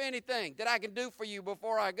 ask me for anything that I can do for you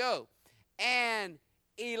before I go. And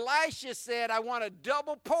Elisha said, I want a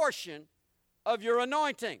double portion of your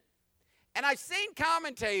anointing. And I've seen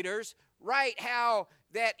commentators write how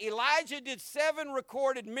that Elijah did 7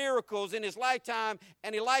 recorded miracles in his lifetime,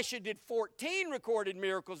 and Elisha did 14 recorded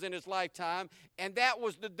miracles in his lifetime, and that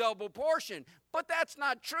was the double portion. But that's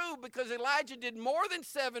not true, because Elijah did more than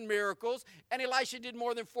 7 miracles, and Elisha did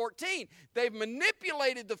more than 14. They've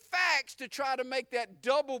manipulated the facts to try to make that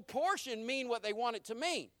double portion mean what they want it to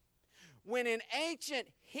mean. When in ancient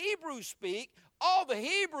Hebrew speak, all the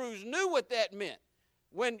Hebrews knew what that meant.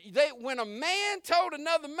 When a man told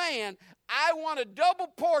another man, I want a double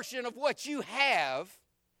portion of what you have,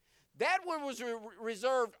 that was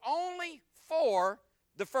reserved only for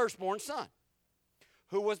the firstborn son,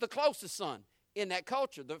 who was the closest son in that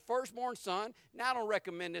culture. The firstborn son, now I don't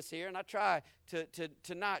recommend this here, and I try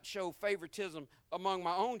to not show favoritism among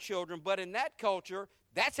my own children, but in that culture,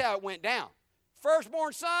 that's how it went down.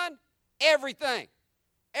 Firstborn son, everything.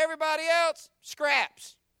 Everybody else,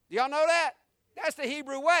 scraps. Do y'all know that? That's the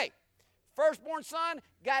Hebrew way. Firstborn son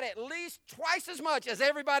got at least twice as much as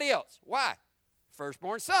everybody else. Why?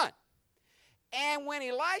 Firstborn son. And when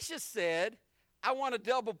Elisha said, I want a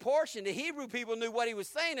double portion, the Hebrew people knew what he was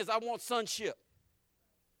saying is, I want sonship.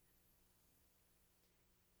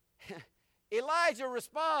 Elijah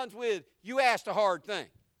responds with, you asked a hard thing.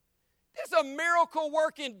 This is a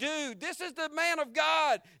miracle-working dude. This is the man of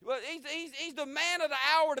God. He's the man of the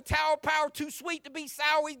hour, the tower power, too sweet to be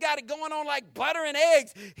sour. He's got it going on like butter and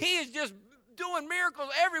eggs. He is just doing miracles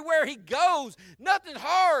everywhere he goes. Nothing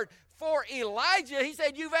hard for Elijah. He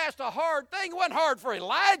said, you've asked a hard thing. It wasn't hard for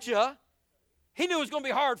Elijah. He knew it was going to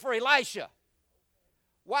be hard for Elisha.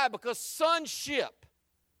 Why? Because sonship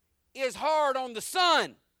is hard on the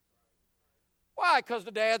son. Why? Because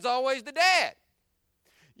the dad's always the dad.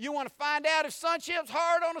 You want to find out if sonship's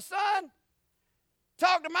hard on a son?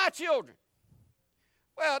 Talk to my children.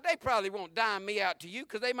 Well, they probably won't dime me out to you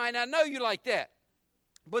because they might not know you like that.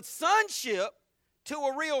 But sonship to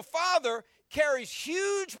a real father carries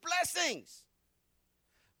huge blessings.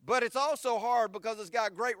 But it's also hard because it's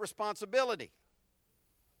got great responsibility,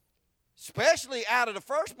 especially out of the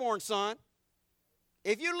firstborn son.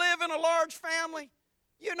 If you live in a large family,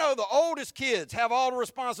 you know the oldest kids have all the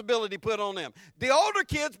responsibility put on them. The older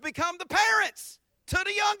kids become the parents to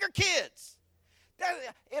the younger kids.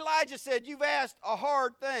 Elijah said, you've asked a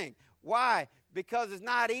hard thing. Why? Because it's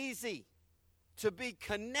not easy to be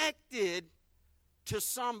connected to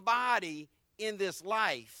somebody in this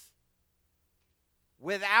life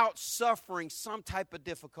without suffering some type of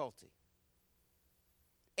difficulty.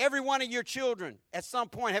 Every one of your children at some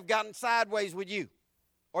point have gotten sideways with you,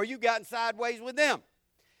 or you've gotten sideways with them,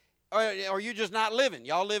 or you're just not living.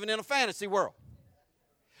 Y'all living in a fantasy world.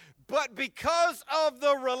 But because of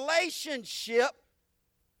the relationship,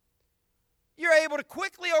 you're able to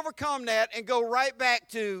quickly overcome that and go right back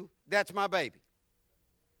to, that's my baby,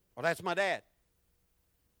 or that's my dad.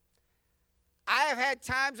 I have had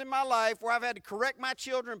times in my life where I've had to correct my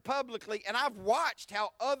children publicly, and I've watched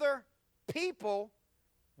how other people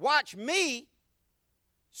watch me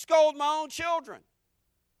scold my own children.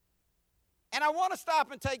 And I want to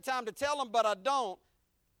stop and take time to tell them, but I don't,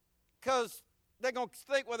 because they're going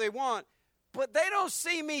to think what they want. But they don't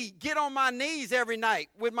see me get on my knees every night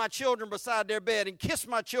with my children beside their bed and kiss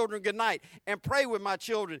my children goodnight and pray with my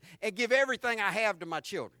children and give everything I have to my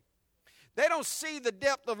children. They don't see the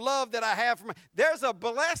depth of love that I have for them. There's a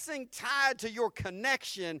blessing tied to your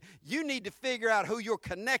connection. You need to figure out who you're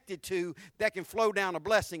connected to that can flow down a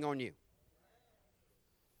blessing on you.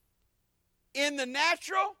 In the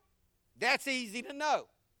natural, that's easy to know.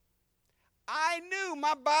 I knew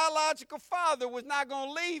my biological father was not going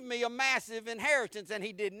to leave me a massive inheritance, and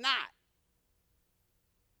he did not.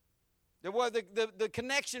 There was the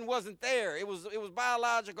connection wasn't there. It was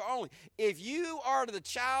biological only. If you are the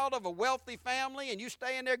child of a wealthy family and you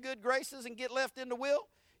stay in their good graces and get left in the will,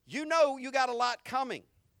 you know you got a lot coming.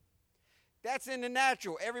 That's in the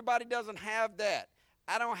natural. Everybody doesn't have that.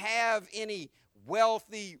 I don't have any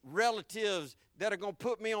wealthy relatives that are going to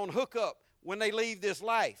put me on hookup when they leave this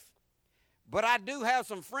life. But I do have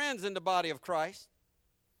some friends in the body of Christ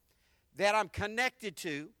that I'm connected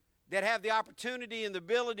to, that have the opportunity and the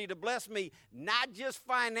ability to bless me, not just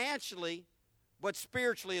financially, but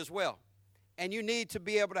spiritually as well. And you need to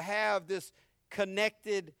be able to have this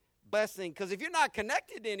connected blessing. Because if you're not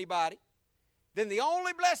connected to anybody, then the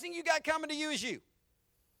only blessing you got coming to you is you.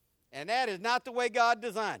 And that is not the way God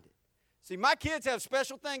designed it. See, my kids have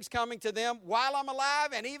special things coming to them while I'm alive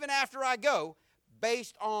and even after I go,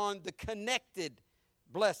 based on the connected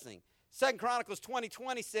blessing. 2 Chronicles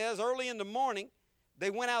 20:20 says, early in the morning,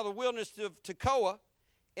 they went out of the wilderness of Tekoa,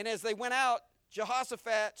 and as they went out,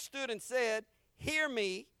 Jehoshaphat stood and said, hear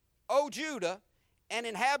me, O Judah, and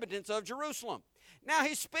inhabitants of Jerusalem. Now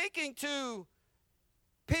he's speaking to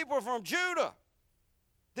people from Judah.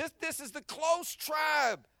 This is the close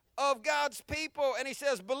tribe of God's people, and he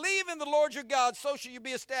says, believe in the Lord your God, so shall you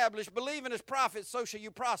be established. Believe in his prophets, so shall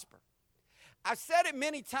you prosper. I've said it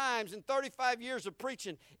many times in 35 years of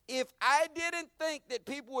preaching. If I didn't think that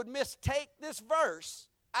people would mistake this verse,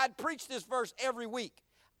 I'd preach this verse every week.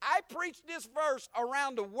 I preached this verse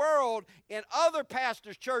around the world in other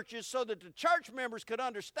pastors' churches so that the church members could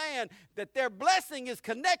understand that their blessing is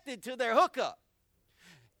connected to their hookup.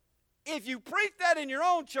 If you preach that in your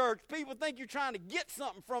own church, people think you're trying to get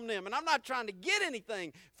something from them. And I'm not trying to get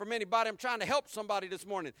anything from anybody. I'm trying to help somebody this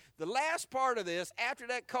morning. The last part of this, after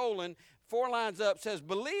that colon, 4 lines up, says,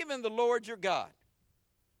 believe in the Lord your God,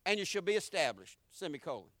 and you shall be established,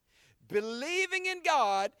 semicolon. Believing in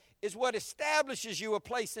God is what establishes you a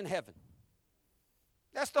place in heaven.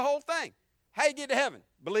 That's the whole thing. How you get to heaven?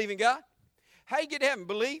 Believe in God. How you get to heaven?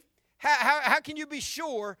 Believe. How can you be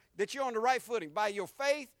sure that you're on the right footing? By your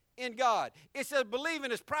faith in God. It says, believe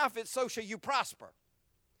in his prophets, so shall you prosper.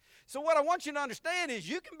 So what I want you to understand is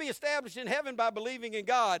you can be established in heaven by believing in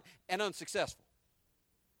God and unsuccessful.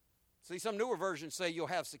 See, some newer versions say you'll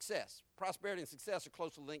have success. Prosperity and success are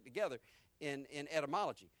closely linked together in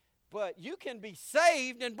etymology. But you can be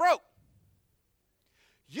saved and broke.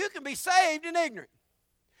 You can be saved and ignorant.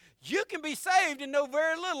 You can be saved and know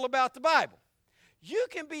very little about the Bible. You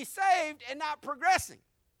can be saved and not progressing.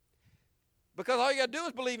 Because all you got to do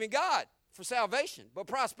is believe in God for salvation. But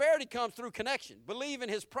prosperity comes through connection. Believe in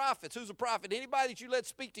his prophets. Who's a prophet? Anybody that you let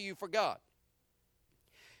speak to you for God.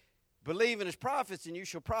 Believe in his prophets and you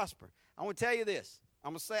shall prosper. I want to tell you this.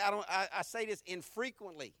 I'm going to say, I say this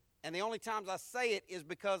infrequently. And the only times I say it is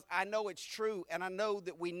because I know it's true and I know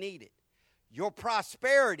that we need it. Your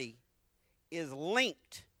prosperity is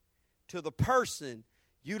linked to the person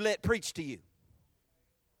you let preach to you.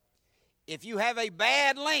 If you have a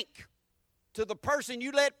bad link to the person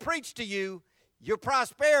you let preach to you, your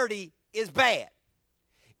prosperity is bad.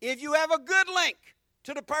 If you have a good link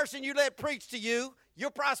to the person you let preach to you, your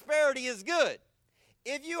prosperity is good.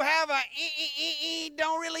 If you have a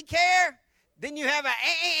don't really care, then you have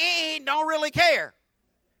a don't really care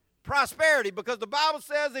prosperity, because the Bible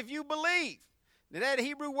says if you believe, that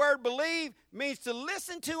Hebrew word believe means to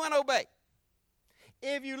listen to and obey.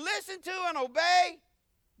 If you listen to and obey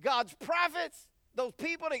God's prophets, those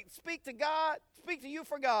people that speak to God, speak to you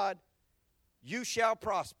for God, you shall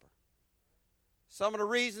prosper. Some of the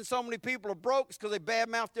reasons so many people are broke is because they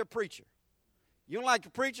badmouth their preacher. You don't like the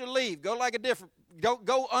preacher, leave. Go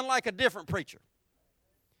unlike a different preacher.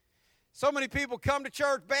 So many people come to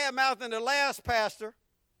church badmouthing their last pastor.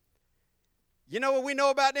 You know what we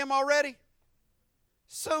know about them already?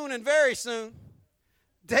 Soon and very soon,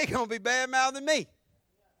 they're going to be bad-mouthing me.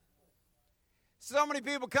 So many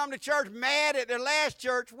people come to church mad at their last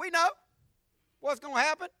church. We know what's going to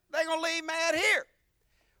happen. They're going to leave mad here.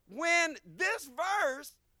 When this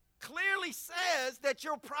verse clearly says that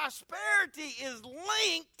your prosperity is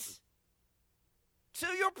linked to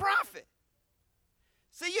your profit.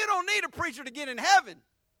 See, you don't need a preacher to get in heaven.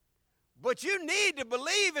 But you need to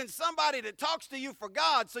believe in somebody that talks to you for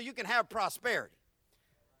God so you can have prosperity.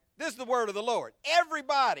 This is the word of the Lord.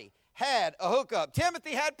 Everybody had a hookup.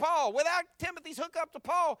 Timothy had Paul. Without Timothy's hookup to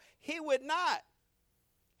Paul, he would not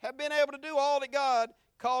have been able to do all that God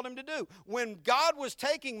called him to do. When God was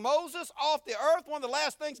taking Moses off the earth, one of the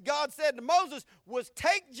last things God said to Moses was,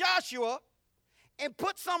 take Joshua and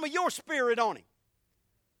put some of your spirit on him.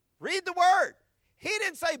 Read the word. He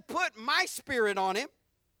didn't say put my spirit on him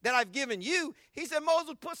that I've given you. He said,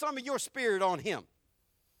 Moses, put some of your spirit on him,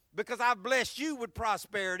 because I've blessed you with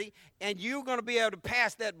prosperity, and you're going to be able to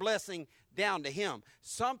pass that blessing down to him.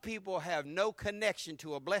 Some people have no connection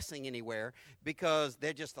to a blessing anywhere because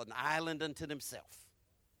they're just an island unto themselves.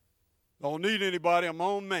 Don't need anybody. I'm my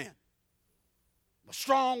own man. I'm a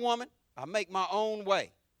strong woman. I make my own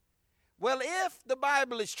way. Well, if the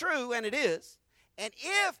Bible is true, and it is, and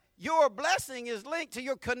if your blessing is linked to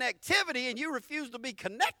your connectivity and you refuse to be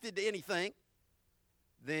connected to anything,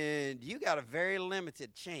 then you got a very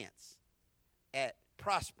limited chance at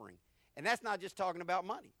prospering. And that's not just talking about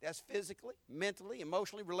money. That's physically, mentally,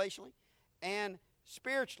 emotionally, relationally, and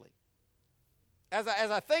spiritually. As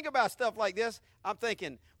I think about stuff like this, I'm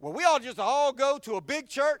thinking, well, we ought to just all go to a big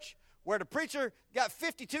church where the preacher got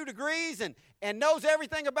 52 degrees and knows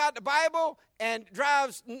everything about the Bible and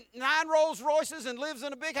drives 9 Rolls Royces and lives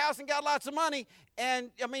in a big house and got lots of money. And,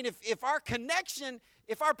 I mean, if our connection,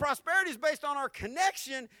 if our prosperity is based on our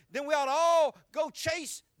connection, then we ought to all go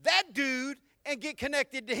chase that dude and get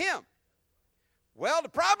connected to him. Well, the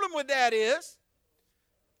problem with that is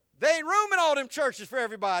they ain't room in all them churches for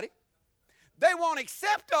everybody. They won't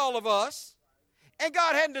accept all of us, and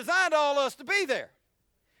God hadn't designed all of us to be there.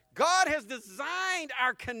 God has designed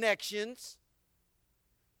our connections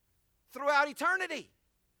throughout eternity.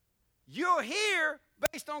 You're here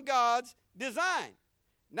based on God's design.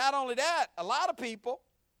 Not only that, a lot of people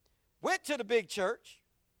went to the big church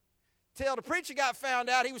till the preacher got found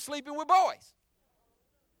out he was sleeping with boys.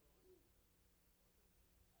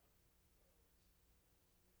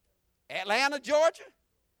 Atlanta, Georgia,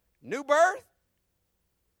 New Birth,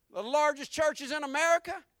 the largest churches in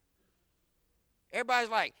America. Everybody's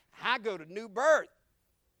like, I go to New Birth.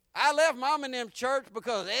 I left Mom and them church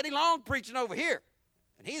because Eddie Long preaching over here,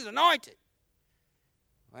 and he's anointed.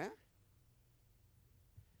 Well,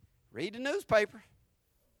 read the newspaper.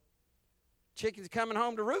 Chickens coming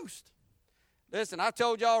home to roost. Listen, I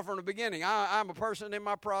told y'all from the beginning, I'm a person in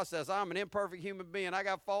my process. I'm an imperfect human being. I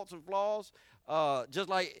got faults and flaws, just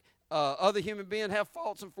like other human beings have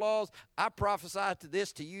faults and flaws. I prophesy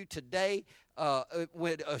to you today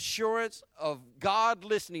with assurance of God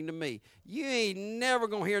listening to me. You ain't never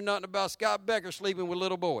going to hear nothing about Scott Becker sleeping with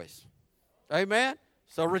little boys. Amen?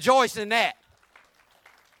 So rejoice in that.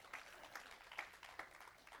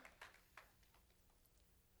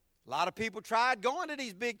 A lot of people tried going to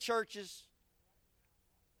these big churches,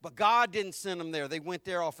 but God didn't send them there. They went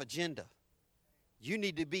there off agenda. You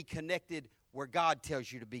need to be connected where God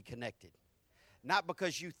tells you to be connected. Not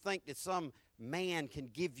because you think that some man can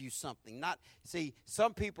give you something. See,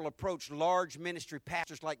 some people approach large ministry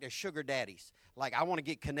pastors like they're sugar daddies. Like, I want to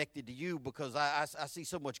get connected to you because I see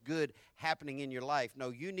so much good happening in your life. No,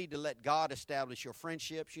 you need to let God establish your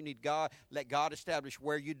friendships. You need let God establish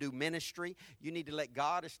where you do ministry. You need to let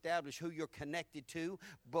God establish who you're connected to.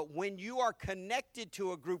 But when you are connected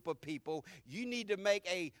to a group of people, you need to make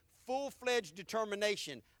a full-fledged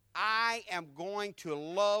determination. I am going to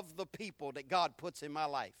love the people that God puts in my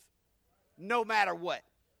life, no matter what.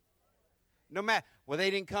 Well, Well, they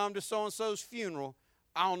didn't come to so-and-so's funeral.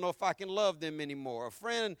 I don't know if I can love them anymore. A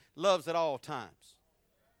friend loves at all times.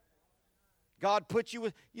 God put you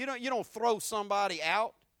with, you don't throw somebody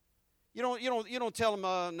out. You don't tell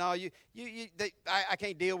them, no, I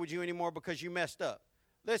can't deal with you anymore because you messed up.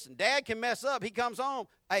 Listen, Dad can mess up. He comes home.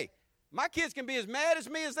 Hey, my kids can be as mad as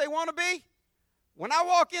me as they want to be. When I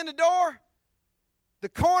walk in the door, the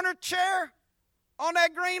corner chair on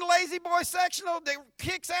that green Lazy Boy sectional that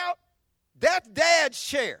kicks out, that's Dad's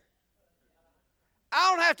chair. I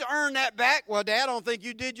don't have to earn that back. Well, Dad, I don't think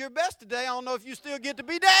you did your best today. I don't know if you still get to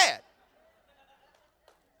be Dad.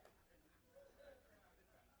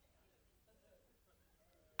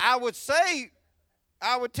 I would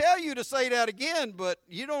tell you to say that again, but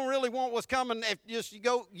you don't really want what's coming. If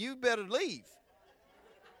you better leave.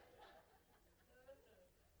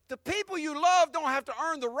 The people you love don't have to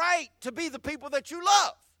earn the right to be the people that you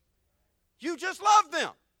love. You just love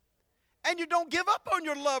them. And you don't give up on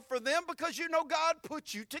your love for them because you know God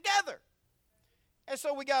put you together. And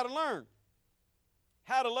so we got to learn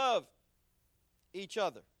how to love each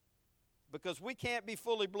other, because we can't be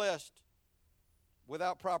fully blessed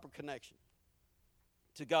without proper connection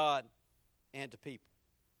to God and to people.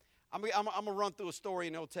 I'm going to run through a story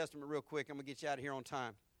in the Old Testament real quick. I'm going to get you out of here on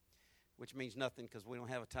time, which means nothing because we don't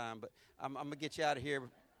have a time, but I'm going to get you out of here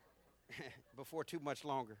before too much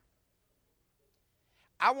longer.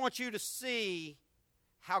 I want you to see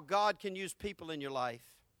how God can use people in your life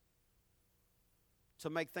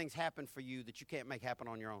to make things happen for you that you can't make happen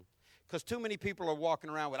on your own. Because too many people are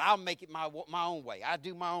walking around with, I'll make it my own way. I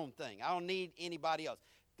do my own thing. I don't need anybody else.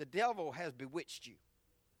 The devil has bewitched you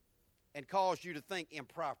and caused you to think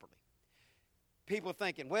improperly. People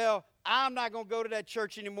thinking, well, I'm not going to go to that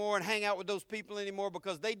church anymore and hang out with those people anymore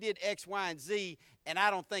because they did X, Y, and Z, and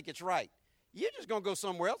I don't think it's right. You're just going to go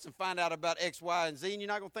somewhere else and find out about X, Y, and Z, and you're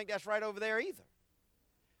not going to think that's right over there either.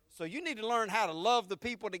 So you need to learn how to love the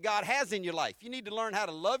people that God has in your life. You need to learn how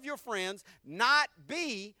to love your friends, not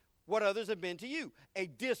be what others have been to you. A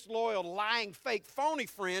disloyal, lying, fake, phony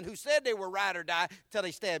friend who said they were ride or die till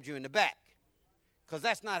they stabbed you in the back. Because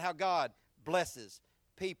that's not how God blesses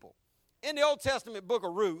people. In the Old Testament book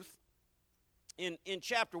of Ruth, in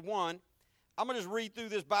chapter 1, I'm going to just read through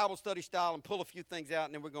this Bible study style and pull a few things out,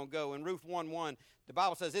 and then we're going to go. In Ruth 1:1, the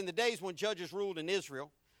Bible says, in the days when judges ruled in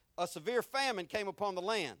Israel, a severe famine came upon the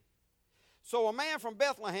land. So a man from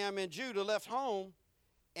Bethlehem in Judah left home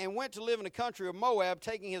and went to live in the country of Moab,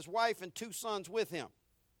 taking his wife and 2 sons with him.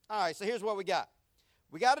 All right, so here's what we got.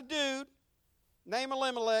 We got a dude named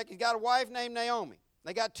Elimelech. He's got a wife named Naomi.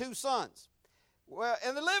 They got 2 sons. Well,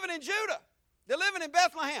 and they're living in Judah. They're living in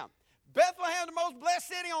Bethlehem. Bethlehem, the most blessed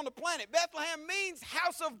city on the planet. Bethlehem means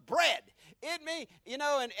house of bread. It means,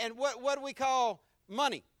 and what do we call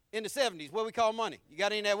money in the 70s? What do we call money? You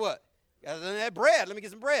got any of that what? Got any of that bread? Let me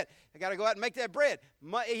get some bread. I got to go out and make that bread.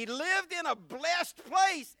 He lived in a blessed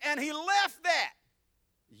place, and he left that.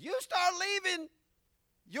 You start leaving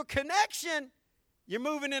your connection, you're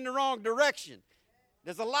moving in the wrong direction.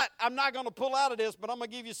 There's a lot I'm not going to pull out of this, but I'm going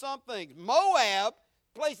to give you some things. Moab,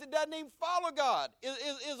 place that doesn't even follow God,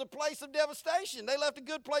 is a place of devastation. They left a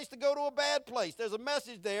good place to go to a bad place. There's a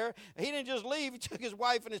message there. He didn't just leave. He took his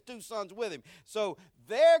wife and his 2 sons with him. So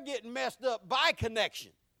they're getting messed up by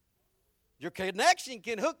connection. Your connection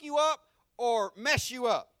can hook you up or mess you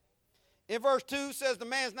up. In verse 2 says the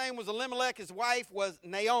man's name was Elimelech. His wife was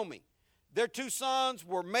Naomi. Their 2 sons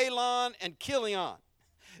were Mahlon and Chilion.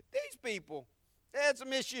 These people, they had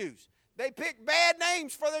some issues. They picked bad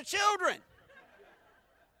names for their children.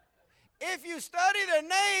 If you study their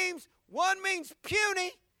names, one means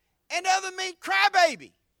puny and the other means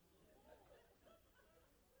crybaby.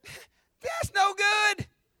 That's no good.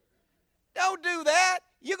 Don't do that.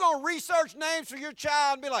 You're going to research names for your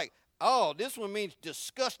child and be like, oh, this one means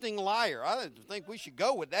disgusting liar. I didn't think we should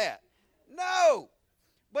go with that. No.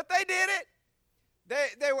 But they did it.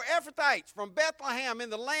 They were Ephrathites from Bethlehem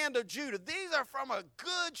in the land of Judah. These are from a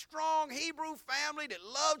good, strong Hebrew family that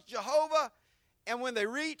loves Jehovah. And when they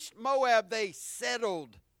reached Moab, they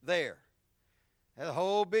settled there. There's a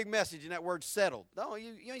whole big message in that word settled. No,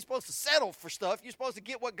 you ain't supposed to settle for stuff. You're supposed to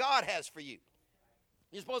get what God has for you.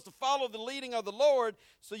 You're supposed to follow the leading of the Lord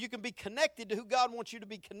so you can be connected to who God wants you to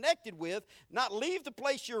be connected with, not leave the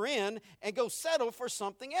place you're in and go settle for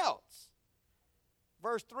something else.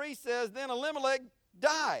 Verse 3 says, then Elimelech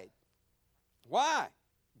died. Why?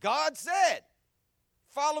 God said,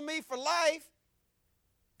 follow me for life,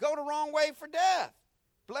 go the wrong way for death,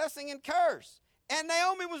 blessing and curse. And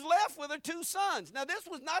Naomi was left with her 2 sons. Now, this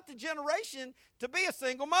was not the generation to be a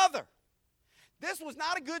single mother. This was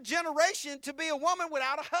not a good generation to be a woman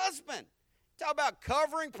without a husband. Talk about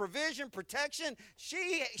covering, provision, protection.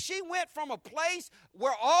 She went from a place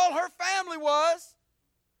where all her family was,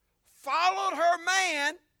 followed her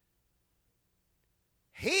man.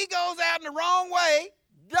 He goes out in the wrong way,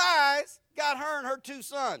 dies, got her and her 2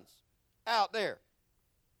 sons out there.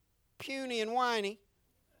 Puny and whiny.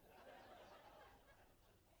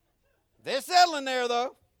 They're settling there,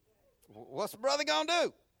 though. What's the brother going to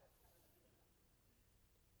do?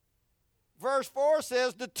 Verse 4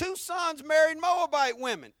 says, the 2 sons married Moabite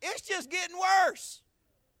women. It's just getting worse.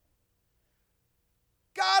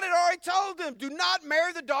 God had already told them, do not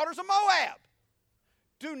marry the daughters of Moab.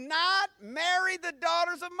 Do not marry the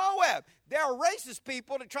daughters of Moab. There are racist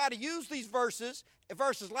people that try to use these verses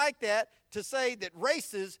like that, to say that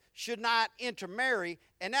races should not intermarry,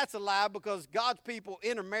 and that's a lie, because God's people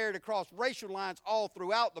intermarried across racial lines all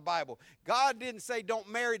throughout the Bible. God didn't say don't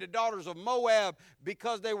marry the daughters of Moab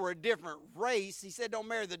because they were a different race. He said don't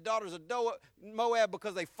marry the daughters of Moab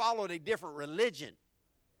because they followed a different religion.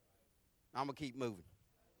 I'm going to keep moving.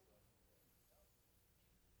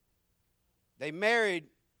 They married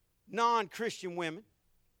non-Christian women.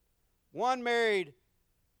 One married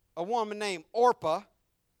a woman named Orpah.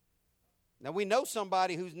 Now, we know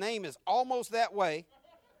somebody whose name is almost that way.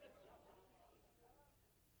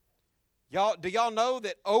 Do y'all know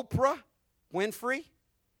that Oprah Winfrey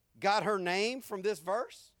got her name from this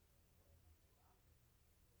verse?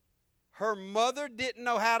 Her mother didn't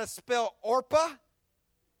know how to spell Orpah.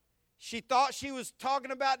 She thought she was talking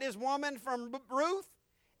about this woman from Ruth,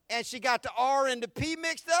 and she got the R and the P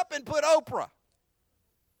mixed up and put Oprah.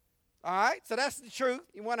 All right, so that's the truth.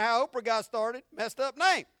 You wonder how Oprah got started? Messed up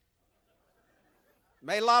name.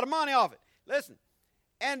 Made a lot of money off it. Listen,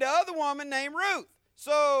 and the other woman named Ruth.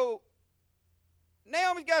 So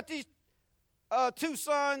Naomi's got these 2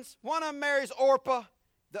 sons. One of them marries Orpah.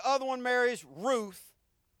 The other one marries Ruth.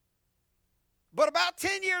 But about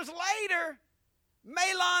 10 years later,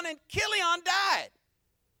 Mahlon and Chilion died.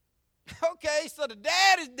 Okay, so the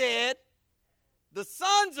dad is dead. The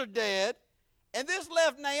sons are dead. And this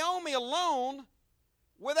left Naomi alone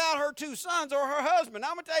without her 2 sons or her husband.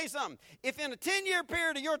 I'm going to tell you something. If in a 10-year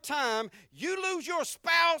period of your time, you lose your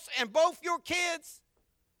spouse and both your kids,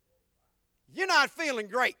 you're not feeling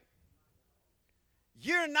great.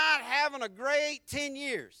 You're not having a great 10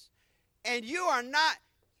 years. And you're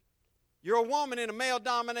a woman in a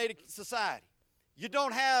male-dominated society. You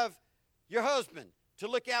don't have your husband to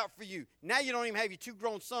look out for you. Now you don't even have your 2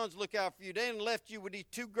 grown sons to look out for you. They done left you with these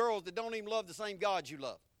 2 girls that don't even love the same God you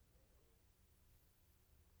love.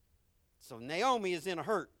 So Naomi is in a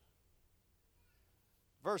hurt.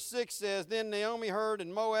 Verse 6 says, then Naomi heard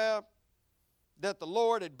in Moab that the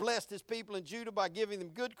Lord had blessed his people in Judah by giving them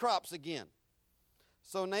good crops again.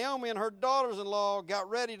 So Naomi and her daughters-in-law got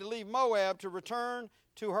ready to leave Moab to return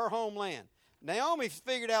to her homeland. Naomi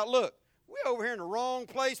figured out, look, we're over here in the wrong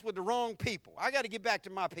place with the wrong people. I got to get back to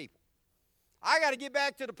my people. I got to get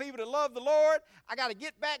back to the people that love the Lord. I got to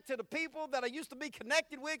get back to the people that I used to be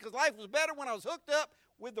connected with, because life was better when I was hooked up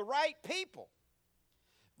with the right people.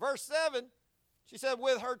 Verse 7, she said,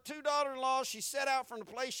 with her 2 daughters-in-law, she set out from the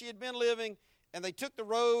place she had been living, and they took the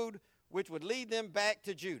road which would lead them back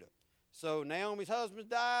to Judah. So Naomi's husband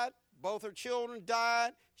died. Both her children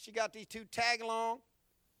died. She got these 2 tag-along,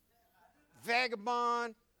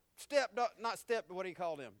 vagabond, what do you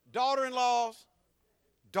call them? Daughters-in-law.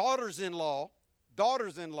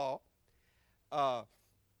 That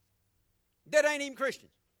ain't even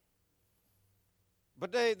Christians.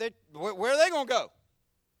 But where are they going to go?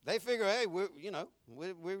 They figure, hey, we'll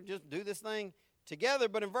just do this thing together.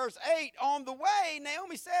 But in verse 8, on the way,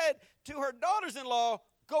 Naomi said to her daughters-in-law,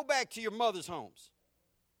 go back to your mother's homes.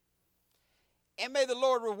 And may the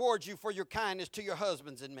Lord reward you for your kindness to your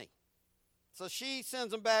husbands and me. So she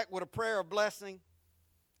sends them back with a prayer of blessing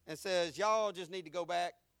and says, y'all just need to go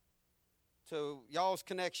back to y'all's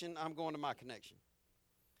connection. I'm going to my connection.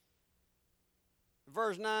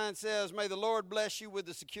 Verse 9 says, may the Lord bless you with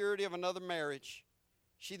the security of another marriage.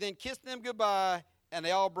 She then kissed them goodbye, and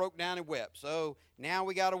they all broke down and wept. So now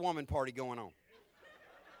we got a woman party going on.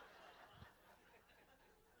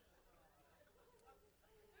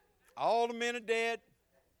 All the men are dead.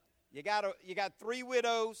 You got 3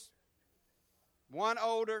 widows, 1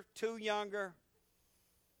 older, 2 younger.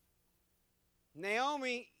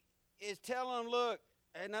 Naomi is telling them, look,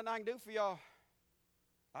 ain't nothing I can do for y'all.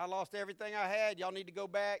 I lost everything I had. Y'all need to go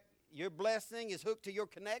back. Your blessing is hooked to your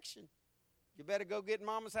connection. You better go get in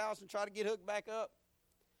mama's house and try to get hooked back up.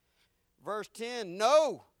 Verse 10,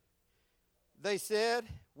 no, they said,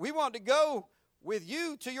 we want to go with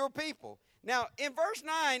you to your people. Now, in verse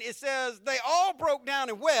 9, it says they all broke down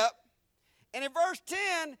and wept. And in verse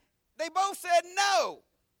 10, They both said no.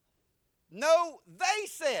 No, they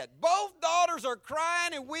said. Both daughters are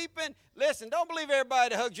crying and weeping. Listen, don't believe everybody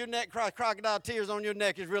that hugs your neck, cries crocodile tears on your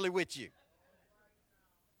neck is really with you.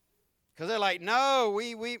 Because they're like, no,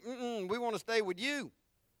 we want to stay with you.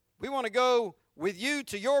 We want to go with you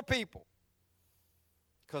to your people.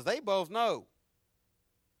 Because they both know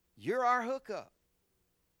you're our hookup.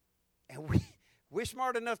 And we're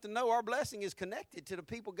smart enough to know our blessing is connected to the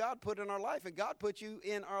people God put in our life. And God put you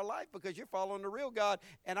in our life because you're following the real God,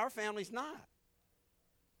 and our family's not.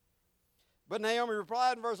 But Naomi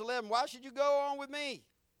replied in verse 11, why should you go on with me?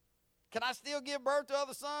 Can I still give birth to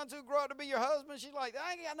other sons who grow up to be your husband? She's like,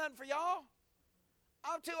 I ain't got nothing for y'all.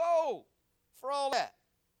 I'm too old for all that.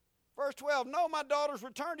 Verse 12, no, my daughters,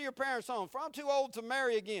 return to your parents' home, for I'm too old to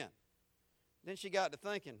marry again. Then she got to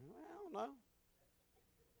thinking, well, I don't know.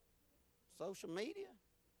 Social media?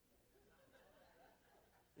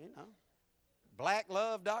 You know,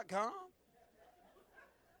 blacklove.com?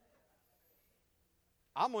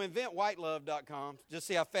 I'm going to invent whitelove.com, just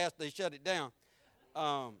see how fast they shut it down.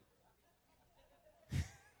 Well,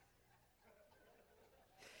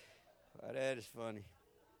 that is funny.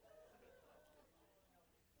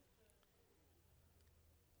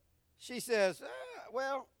 She says,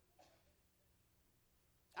 well,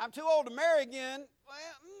 I'm too old to marry again. Well,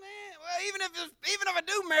 even if I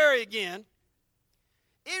do marry again,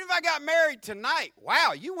 even if I got married tonight,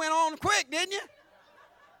 wow, you went on quick, didn't you?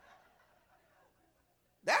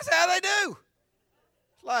 That's how they do.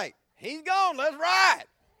 It's like, he's gone, let's ride.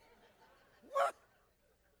 What?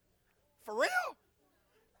 For real?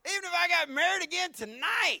 Even if I got married again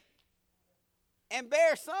tonight and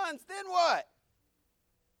bear sons, then what?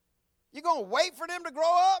 You going to wait for them to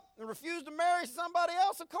grow up and refuse to marry somebody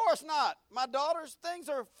else? Of course not. My daughters, things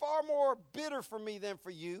are far more bitter for me than for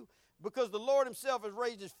you, because the Lord himself has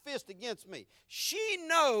raised his fist against me. She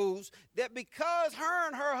knows that because her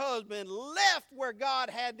and her husband left where God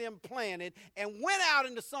had them planted and went out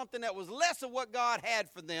into something that was less of what God had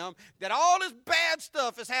for them, that all this bad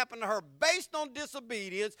stuff has happened to her based on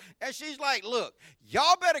disobedience. And she's like, look,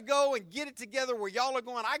 y'all better go and get it together where y'all are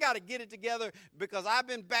going. I got to get it together because I've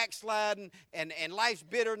been backsliding and life's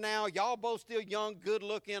bitter now. Y'all both still young, good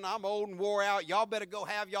looking. I'm old and wore out. Y'all better go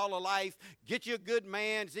have y'all a life. Get you a good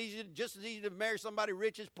man. It's just as easy to marry somebody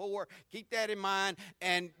rich as poor. Keep that in mind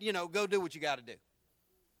and, go do what you got to do.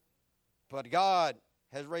 But God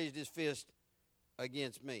has raised his fist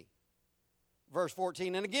against me. Verse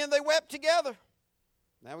 14, and again they wept together.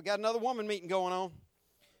 Now we got another woman meeting going on.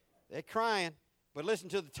 They're crying. But listen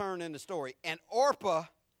to the turn in the story. And Orpah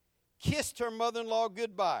kissed her mother-in-law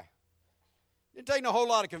goodbye. Didn't take no whole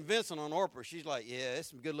lot of convincing on Orpah. She's like, yeah, there's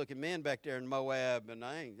some good-looking men back there in Moab, and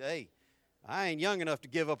I ain't young enough to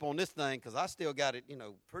give up on this thing because I still got it,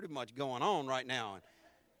 pretty much going on right now. And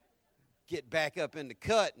get back up in the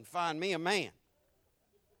cut and find me a man.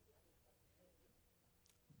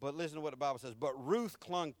 But listen to what the Bible says. But Ruth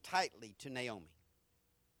clung tightly to Naomi.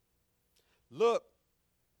 Look,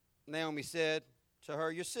 Naomi said to her,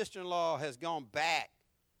 your sister-in-law has gone back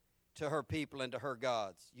to her people and to her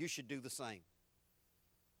gods. You should do the same.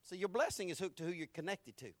 So your blessing is hooked to who you're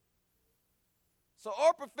connected to. So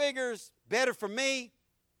Orpah figures, better for me,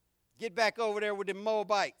 get back over there with the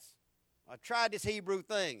Moabites. I tried this Hebrew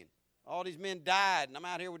thing, and all these men died, and I'm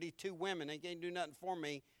out here with these two women. They can't do nothing for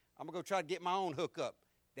me. I'm going to go try to get my own hookup.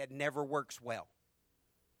 That never works well.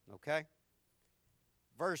 Okay?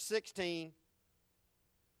 Verse 16,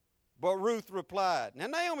 but Ruth replied. Now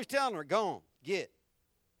Naomi's telling her, go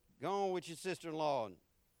on with your sister-in-law and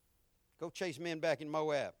go chase men back in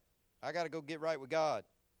Moab. I got to go get right with God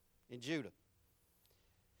in Judah.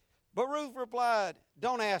 But Ruth replied,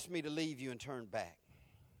 don't ask me to leave you and turn back.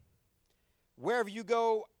 Wherever you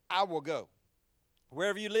go, I will go.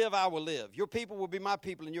 Wherever you live, I will live. Your people will be my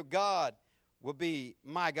people, and your God will be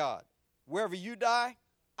my God. Wherever you die,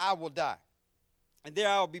 I will die, and there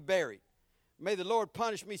I will be buried. May the Lord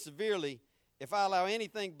punish me severely if I allow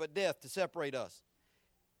anything but death to separate us.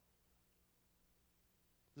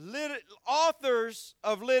 Authors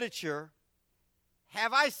of literature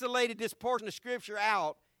have isolated this portion of Scripture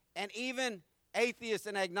out, and even atheists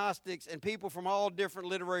and agnostics and people from all different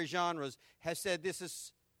literary genres have said this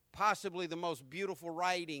is possibly the most beautiful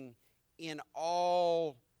writing in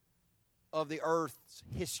all of the earth's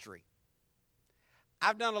history.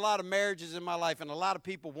 I've done a lot of marriages in my life, and a lot of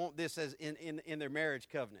people want this as in their marriage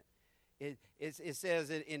covenant. It says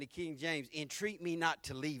in the King James, entreat me not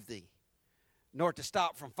to leave thee, nor to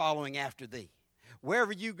stop from following after thee.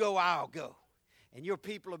 Wherever you go, I'll go. And your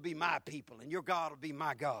people will be my people, and your God will be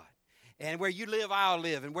my God. And where you live, I'll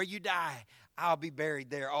live. And where you die, I'll be buried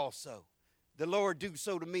there also. the Lord do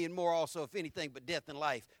so to me and more also, if anything but death and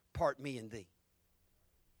life part me and thee.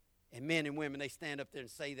 And men and women, they stand up there and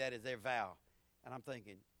say that as their vow. And I'm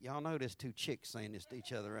thinking, y'all know there's two chicks saying this to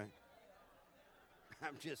each other, right?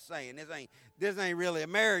 I'm just saying, this ain't really a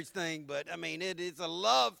marriage thing, but, I mean, it's a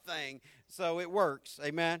love thing, so it works.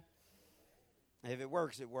 Amen? If it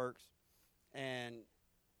works, it works. And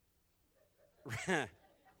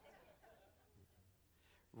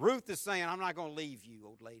Ruth is saying, I'm not going to leave you,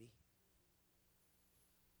 old lady,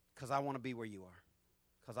 because I want to be where you are,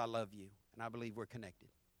 because I love you, and I believe we're connected.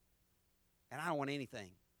 And I don't want anything.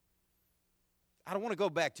 I don't want to go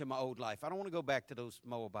back to my old life. I don't want to go back to those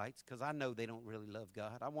Moabites because I know they don't really love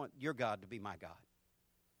God. I want your God to be my God.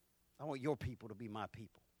 I want your people to be my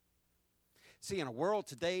people. See, in a world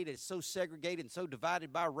today that's so segregated and so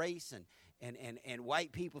divided by race and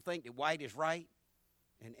white people think that white is right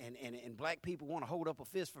and black people want to hold up a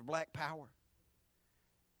fist for black power.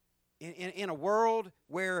 In a world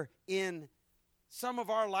where in some of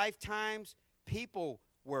our lifetimes people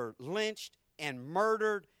were lynched and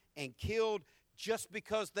murdered and killed just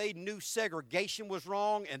because they knew segregation was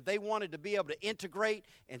wrong and they wanted to be able to integrate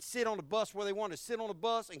and sit on the bus where they wanted to sit on the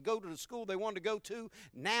bus and go to the school they wanted to go to.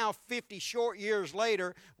 Now, 50 short years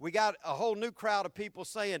later, we got a whole new crowd of people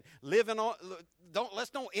saying, let's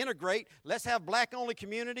don't integrate. Let's have black-only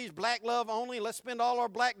communities, black love only. Let's spend all our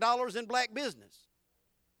black dollars in black business.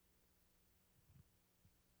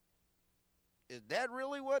 Is that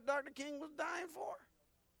really what Dr. King was dying for?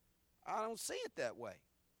 I don't see it that way.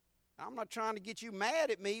 I'm not trying to get you mad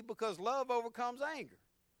at me because love overcomes anger.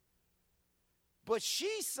 But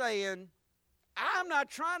she's saying, I'm not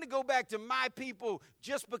trying to go back to my people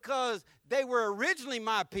just because they were originally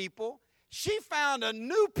my people. She found a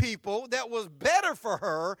new people that was better for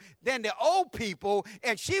her than the old people,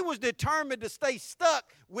 and she was determined to stay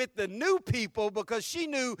stuck with the new people because she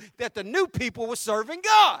knew that the new people were serving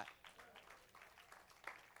God.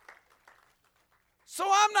 So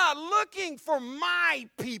I'm not looking for my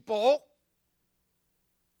people.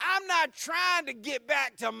 I'm not trying to get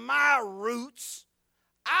back to my roots.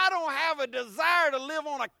 I don't have a desire to live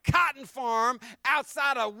on a cotton farm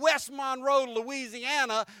outside of West Monroe,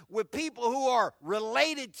 Louisiana, with people who are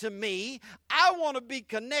related to me. I want to be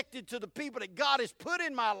connected to the people that God has put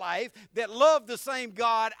in my life that love the same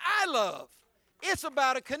God I love. It's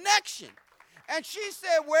about a connection. And she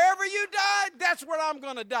said, wherever you die, that's where I'm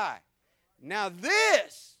going to die. Now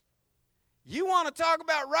this, you want to talk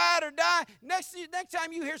about ride or die? Next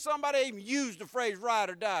time you hear somebody even use the phrase ride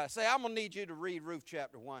or die, say, I'm going to need you to read Ruth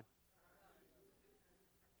chapter 1.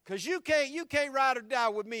 Because you can't ride or die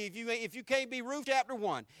with me if you can't be Ruth chapter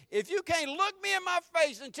 1. If you can't look me in my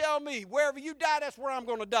face and tell me wherever you die, that's where I'm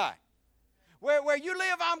going to die. Where you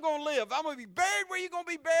live, I'm going to live. I'm going to be buried where you're going to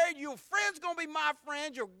be buried. Your friend's going to be my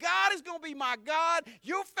friend. Your God is going to be my God.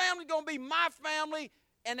 Your family's going to be my family.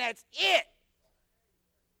 And that's it.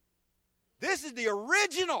 This is the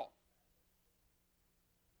original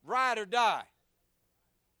ride or die.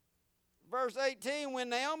 Verse 18, when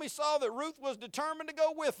Naomi saw that Ruth was determined to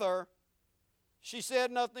go with her, she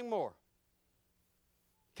said nothing more.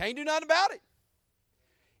 Can't do nothing about it.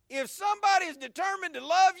 If somebody is determined to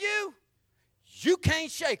love you, you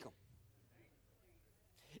can't shake them.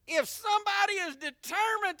 If somebody is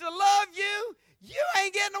determined to love you, you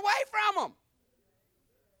ain't getting away from them.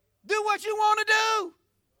 Do what you want to do.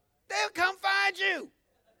 They'll come find you.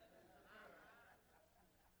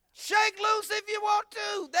 Shake loose if you want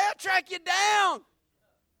to. They'll track you down.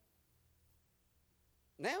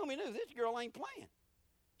 Naomi knew this girl ain't playing.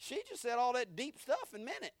 She just said all that deep stuff in a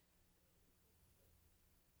minute.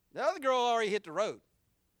 The other girl already hit the road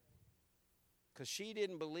because she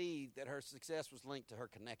didn't believe that her success was linked to her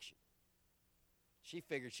connection. She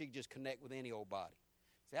figured she could just connect with any old body.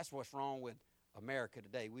 That's what's wrong with America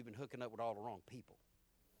today. We've been hooking up with all the wrong people,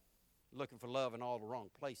 looking for love in all the wrong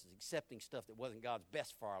places, accepting stuff that wasn't God's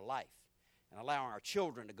best for our life, and allowing our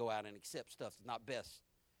children to go out and accept stuff that's not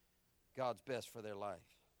God's best for their life.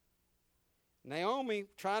 Naomi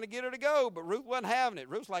trying to get her to go, but Ruth wasn't having it.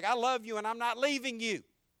 Ruth's like, I love you and I'm not leaving you.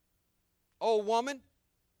 Old woman.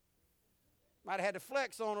 Might have had to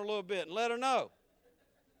flex on her a little bit and let her know.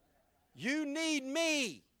 You need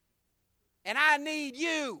me and I need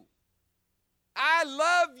you. I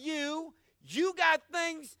love you. You got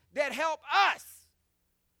things that help us.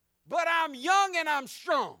 But I'm young and I'm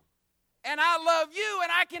strong. And I love you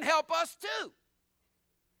and I can help us too.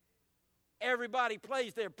 Everybody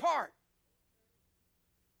plays their part.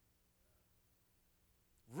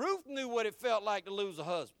 Ruth knew what it felt like to lose a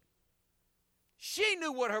husband. She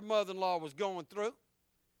knew what her mother-in-law was going through.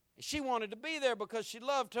 She wanted to be there because she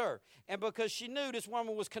loved her and because she knew this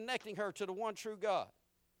woman was connecting her to the one true God.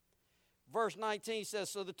 Verse 19 says,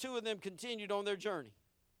 so the two of them continued on their journey.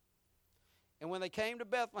 And when they came to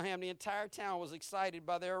Bethlehem, the entire town was excited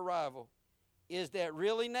by their arrival. Is that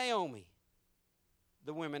really Naomi?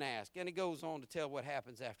 The women asked. And it goes on to tell what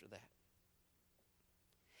happens after that.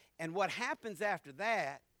 And what happens after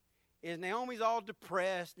that is Naomi's all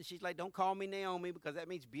depressed, and she's like, don't call me Naomi because that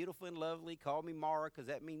means beautiful and lovely. Call me Mara because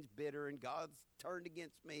that means bitter, and God's turned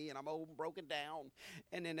against me, and I'm old and broken down.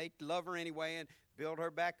 And then they love her anyway and build her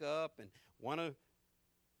back up. And one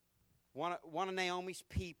of Naomi's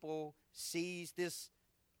people sees this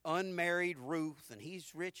unmarried Ruth, and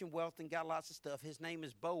he's rich and wealthy and got lots of stuff. His name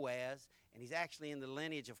is Boaz, and he's actually in the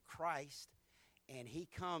lineage of Christ. And he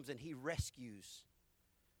comes and he rescues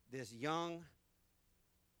this young,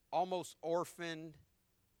 almost orphaned,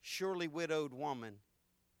 surely widowed woman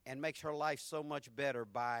and makes her life so much better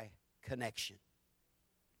by connection.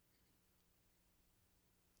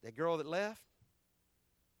 That girl that left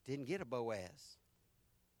didn't get a Boaz,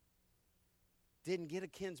 didn't get a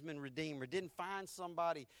kinsman redeemer, didn't find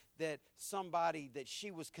somebody that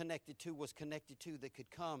she was connected to that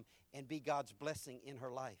could come and be God's blessing in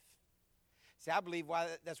her life. See, I believe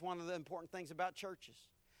that's one of the important things about churches.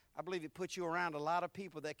 I believe it puts you around a lot of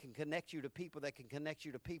people that can connect you to people that can connect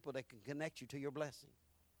you to people that can connect you to your blessing.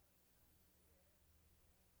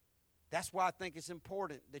 That's why I think it's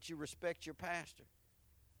important that you respect your pastor.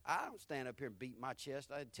 I don't stand up here and beat my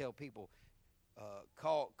chest. I tell people,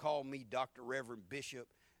 call me Dr. Reverend Bishop,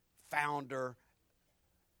 founder,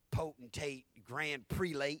 potentate, grand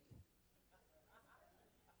prelate.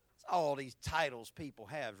 It's all these titles people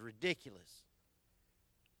have. It's ridiculous.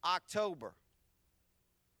 October,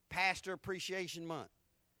 Pastor Appreciation Month.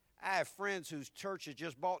 I have friends whose churches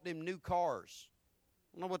just bought them new cars.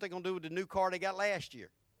 I don't know what they're going to do with the new car they got last year.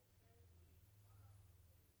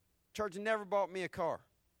 Church never bought me a car.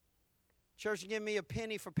 Church give me a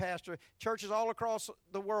penny for pastor. Churches all across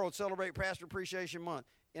the world celebrate Pastor Appreciation Month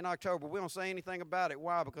in October. We don't say anything about it.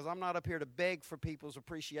 Why? Because I'm not up here to beg for people's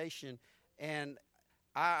appreciation, and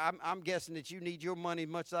I'm guessing that you need your money as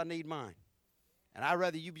much as I need mine. And I'd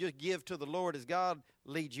rather you just give to the Lord as God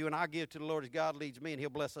leads you, and I give to the Lord as God leads me, and he'll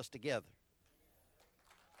bless us together.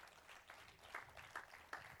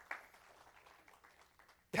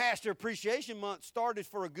 Pastor Appreciation Month started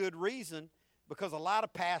for a good reason, because a lot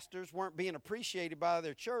of pastors weren't being appreciated by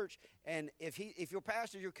their church. And if your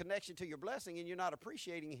pastor is your connection to your blessing and you're not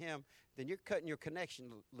appreciating him, then you're cutting your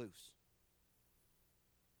connection loose.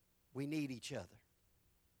 We need each other.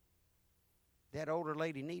 That older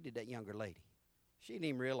lady needed that younger lady. She didn't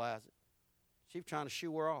even realize it. She was trying to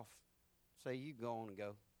shoo her off. Say, you go on and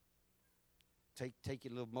go. Take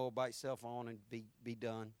your little Moabite self on and be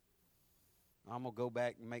done. I'm going to go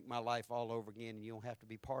back and make my life all over again, and you don't have to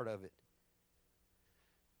be part of it.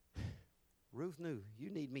 Ruth knew, you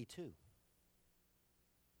need me too.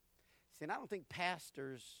 See, and I don't think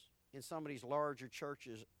pastors in some of these larger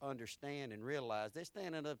churches understand and realize. They're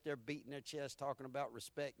standing up there beating their chest, talking about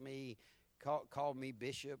respect me, call me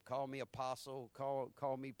bishop, call me apostle,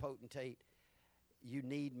 call me potentate. You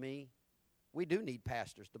need me. We do need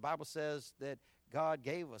pastors. The Bible says that God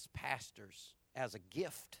gave us pastors as a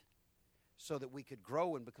gift so that we could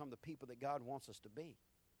grow and become the people that God wants us to be.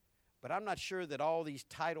 But I'm not sure that all these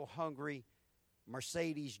title-hungry,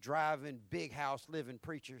 Mercedes-driving, big house-living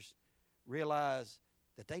preachers realize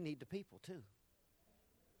that they need the people too.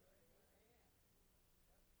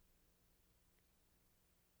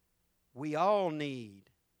 We all need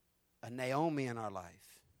a Naomi in our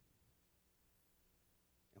life.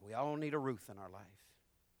 And we all need a Ruth in our life.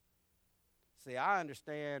 See, I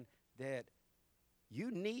understand that you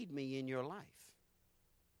need me in your life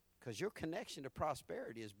because your connection to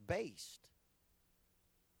prosperity is based,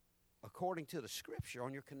 according to the scripture,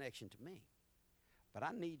 on your connection to me. But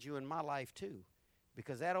I need you in my life too,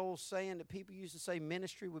 because that old saying that people used to say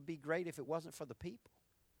ministry would be great if it wasn't for the people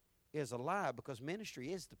is a lie, because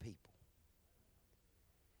ministry is the people.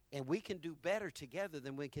 And we can do better together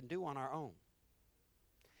than we can do on our own.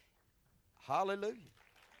 Hallelujah.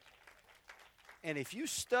 And if you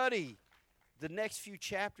study the next few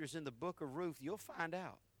chapters in the book of Ruth, you'll find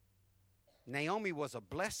out Naomi was a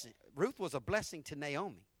blessing. Ruth was a blessing to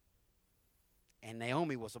Naomi. And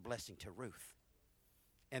Naomi was a blessing to Ruth.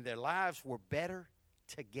 And their lives were better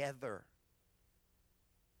together.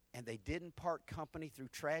 And they didn't part company through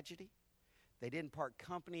tragedy. They didn't part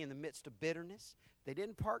company in the midst of bitterness. They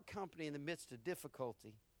didn't part company in the midst of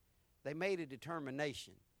difficulty. They made a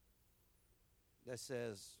determination that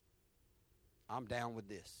says, I'm down with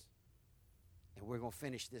this. And we're going to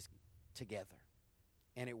finish this together.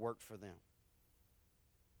 and it worked for them.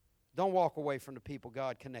 Don't walk away from the people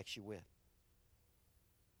God connects you with.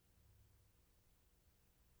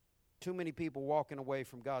 Too many people walking away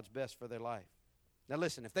from God's best for their life. Now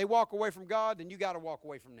listen, if they walk away from God, then you got to walk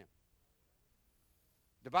away from them.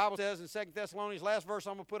 The Bible says in 2 Thessalonians, last verse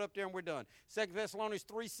I'm going to put up there and we're done. 2 Thessalonians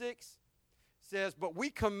 3:6 says, "But we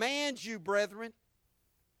command you, brethren,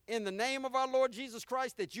 in the name of our Lord Jesus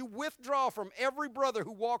Christ, that you withdraw from every brother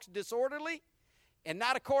who walks disorderly and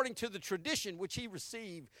not according to the tradition which he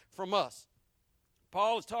received from us."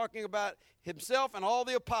 Paul is talking about himself and all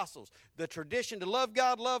the apostles. The tradition to love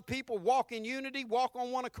God, love people, walk in unity, walk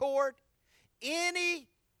on one accord. Any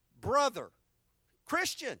brother,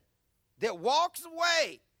 Christian, that walks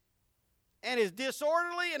away and is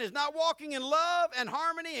disorderly and is not walking in love and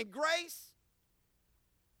harmony and grace,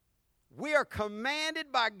 we are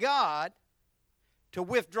commanded by God to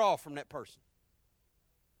withdraw from that person.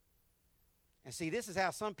 And see, this is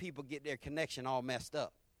how some people get their connection all messed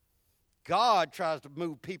up. God tries to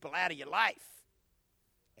move people out of your life,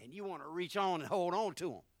 and you want to reach on and hold on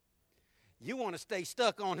to them. You want to stay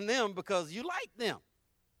stuck on them because you like them.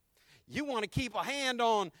 You want to keep a hand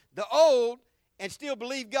on the old and still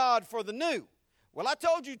believe God for the new. Well, I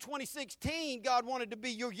told you 2016, God wanted to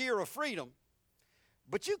be your year of freedom,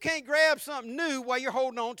 but you can't grab something new while you're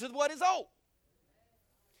holding on to what is old.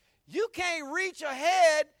 You can't reach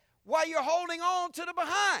ahead while you're holding on to the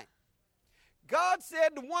behind. God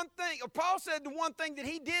said the one thing, or Paul said the one thing that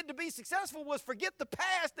he did to be successful was forget the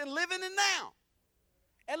past and live in the now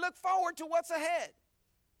and look forward to what's ahead.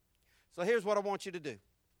 So here's what I want you to do.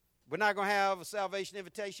 We're not going to have a salvation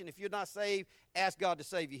invitation. If you're not saved, ask God to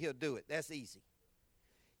save you. He'll do it. That's easy.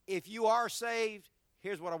 If you are saved,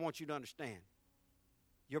 here's what I want you to understand.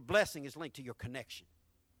 Your blessing is linked to your connection.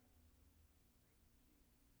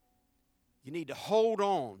 You need to hold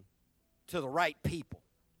on to the right people.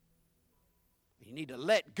 You need to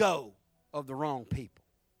let go of the wrong people.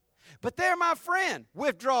 But they're my friend.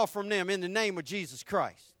 Withdraw from them in the name of Jesus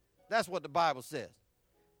Christ. That's what the Bible says.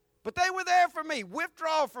 But they were there for me.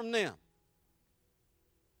 Withdraw from them.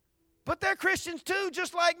 But they're Christians too,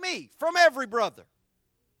 just like me, from every brother.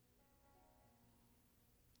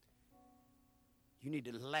 You need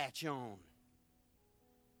to latch on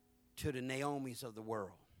to the Naomis of the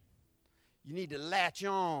world. You need to latch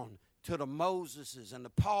on to the Moseses and the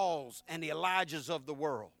Pauls and the Elijahs of the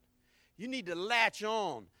world. You need to latch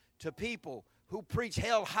on to people who preach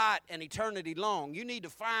hell hot and eternity long. You need to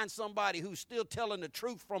find somebody who's still telling the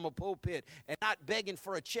truth from a pulpit and not begging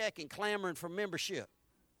for a check and clamoring for membership.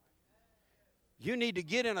 You need to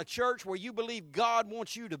get in a church where you believe God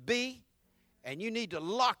wants you to be, and you need to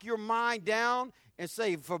lock your mind down and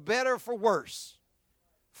say, for better, for worse,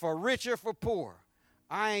 for richer, for poor,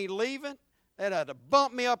 I ain't leaving. They'd have to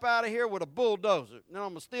bump me up out of here with a bulldozer. Then I'm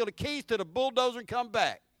going to steal the keys to the bulldozer and come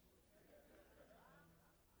back.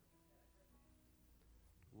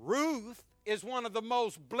 Ruth is one of the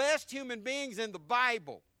most blessed human beings in the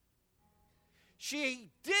Bible. She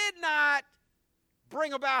did not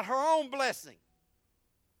bring about her own blessing.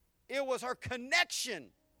 It was her connection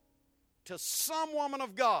to some woman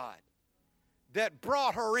of God that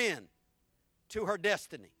brought her in to her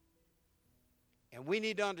destiny. And we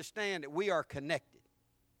need to understand that we are connected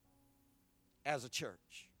as a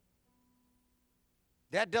church.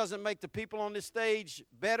 That doesn't make the people on this stage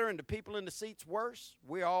better and the people in the seats worse.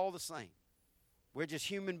 We're all the same. We're just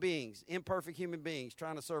human beings, imperfect human beings,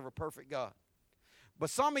 trying to serve a perfect God. But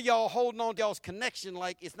some of y'all holding on to y'all's connection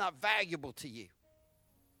like it's not valuable to you.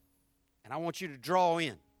 And I want you to draw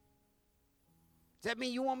in. Does that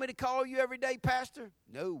mean you want me to call you every day, Pastor?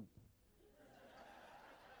 No.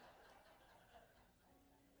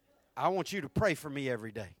 I want you to pray for me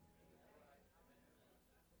every day.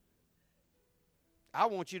 I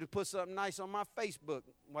want you to put something nice on my Facebook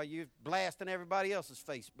while you're blasting everybody else's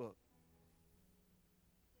Facebook.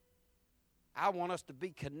 I want us to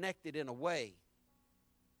be connected in a way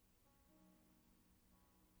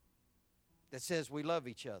that says we love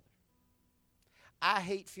each other. I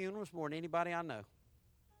hate funerals more than anybody I know.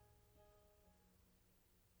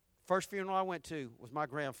 First funeral I went to was my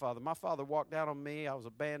grandfather. My father walked out on me. I was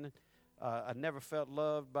abandoned. I never felt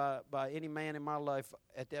loved by any man in my life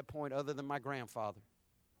at that point other than my grandfather.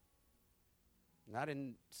 And I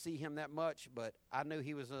didn't see him that much, but I knew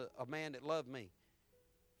he was a man that loved me.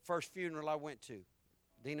 First funeral I went to,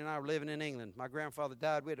 Dean and I were living in England. My grandfather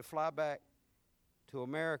died. We had to fly back to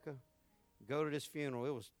America, go to this funeral.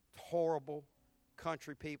 It was horrible.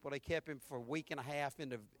 Country people. They kept him for a week and a half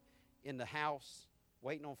in the house,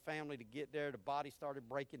 waiting on family to get there. The body started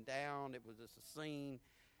breaking down. It was just a scene.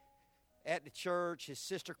 at the church. His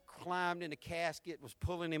sister climbed in the casket, was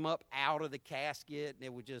pulling him up out of the casket. And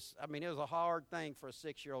it was just, I mean, it was a hard thing for a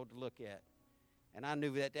 6-year-old to look at. And I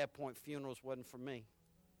knew at that point funerals wasn't for me.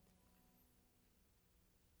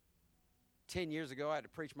 10 years ago, I had to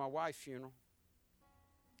preach my wife's funeral.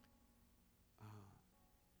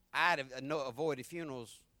 I had avoided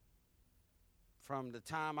funerals from the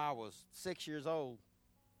time I was 6 years old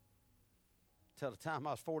till the time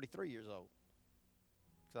I was 43 years old.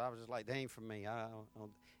 So I was just like, they ain't for me.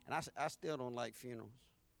 I still don't like funerals.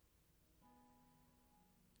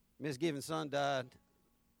 Miss Given's son died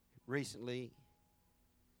recently,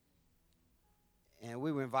 and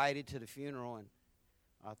we were invited to the funeral, and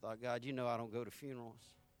I thought, God, you know I don't go to funerals.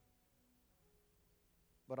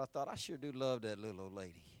 But I thought, I sure do love that little old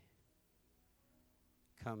lady.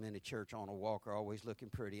 Come into church on a walker, always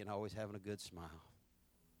looking pretty and always having a good smile.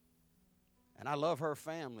 And I love her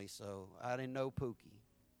family, so I didn't know Pookie.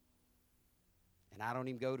 And I don't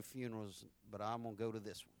even go to funerals, but I'm going to go to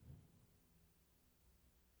this one.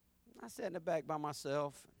 I sat in the back by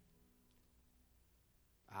myself.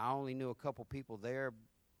 I only knew a couple people there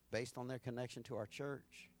based on their connection to our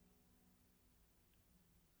church.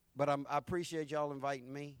 But I appreciate y'all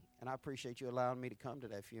inviting me, and I appreciate you allowing me to come to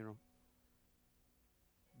that funeral,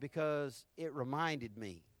 because it reminded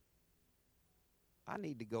me I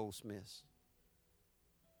need the Goldsmiths.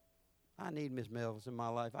 I need Miss Melvins in my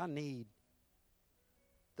life. I need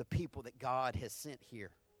the people that God has sent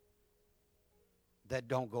here that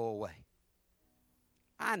don't go away.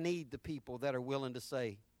 I need the people that are willing to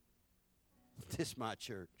say, this is my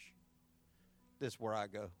church. This is where I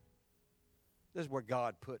go. This is where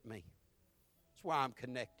God put me. That's why I'm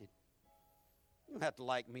connected. You don't have to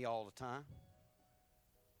like me all the time.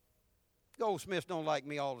 Goldsmiths don't like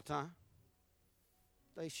me all the time.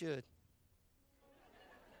 They should.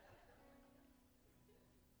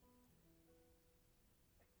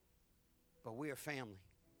 But we are family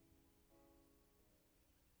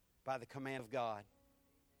by the command of God.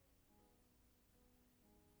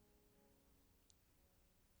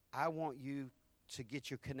 I want you to get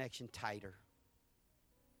your connection tighter.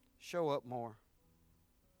 Show up more.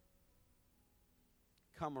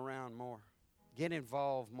 Come around more. Get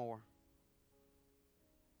involved more.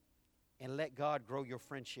 And let God grow your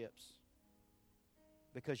friendships.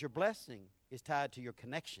 Because your blessing is tied to your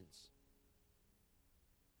connections.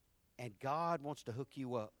 And God wants to hook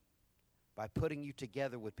you up by putting you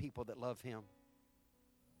together with people that love Him.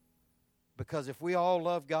 Because if we all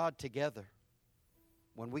love God together,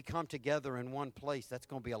 when we come together in one place, that's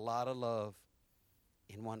going to be a lot of love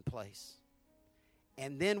in one place.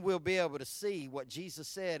 And then we'll be able to see what Jesus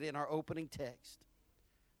said in our opening text.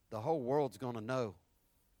 The whole world's going to know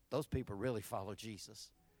those people really follow Jesus,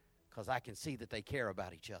 because I can see that they care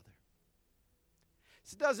about each other.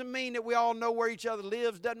 This doesn't mean that we all know where each other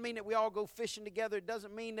lives. Doesn't mean that we all go fishing together. It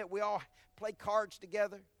doesn't mean that we all play cards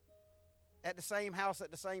together at the same house at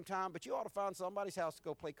the same time. But you ought to find somebody's house to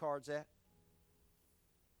go play cards at.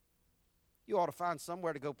 You ought to find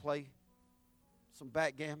somewhere to go play some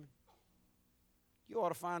backgammon. You ought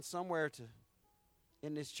to find somewhere to,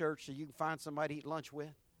 in this church, so you can find somebody to eat lunch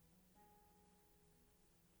with.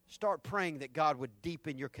 Start praying that God would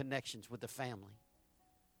deepen your connections with the family.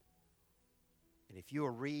 And if you'll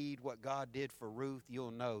read what God did for Ruth,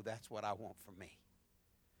 you'll know that's what I want for me.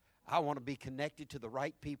 I want to be connected to the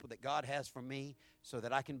right people that God has for me so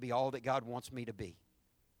that I can be all that God wants me to be.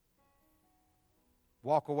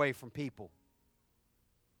 Walk away from people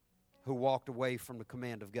who walked away from the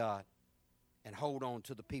command of God, and hold on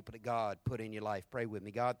to the people that God put in your life. Pray with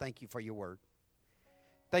me. God, thank you for your word.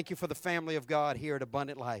 Thank you for the family of God here at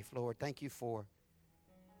Abundant Life, Lord. Thank you for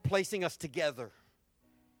placing us together.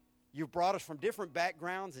 You've brought us from different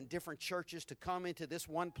backgrounds and different churches to come into this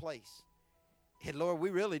one place. And Lord, we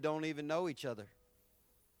really don't even know each other.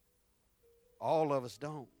 All of us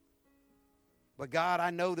don't. But God, I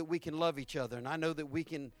know that we can love each other, and I know that we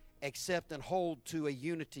can accept and hold to a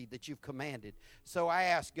unity that you've commanded. So I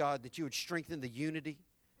ask, God, that you would strengthen the unity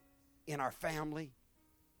in our family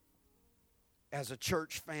as a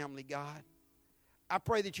church family, God. I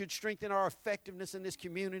pray that you'd strengthen our effectiveness in this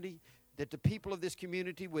community, that the people of this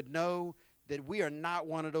community would know that we are not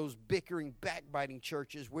one of those bickering, backbiting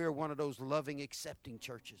churches. We are one of those loving, accepting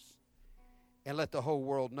churches. And let the whole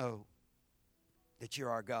world know that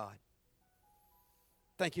you're our God.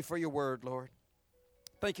 Thank you for your word, Lord.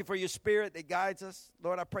 Thank you for your spirit that guides us.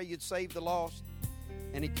 Lord, I pray you'd save the lost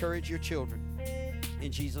and encourage your children.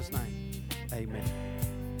 In Jesus' name, amen.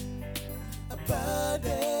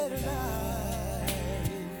 Abundant life.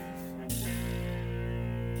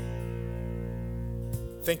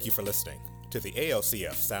 Thank you for listening. to the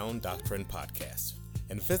ALCF Sound Doctrine Podcast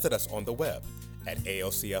and visit us on the web at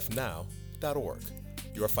alcfnow.org.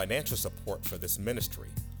 Your financial support for this ministry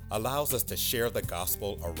allows us to share the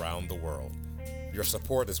gospel around the world. Your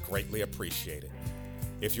support is greatly appreciated.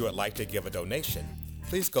 If you would like to give a donation,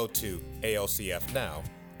 please go to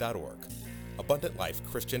alcfnow.org. Abundant Life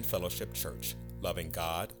Christian Fellowship Church, loving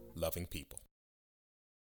God, loving people.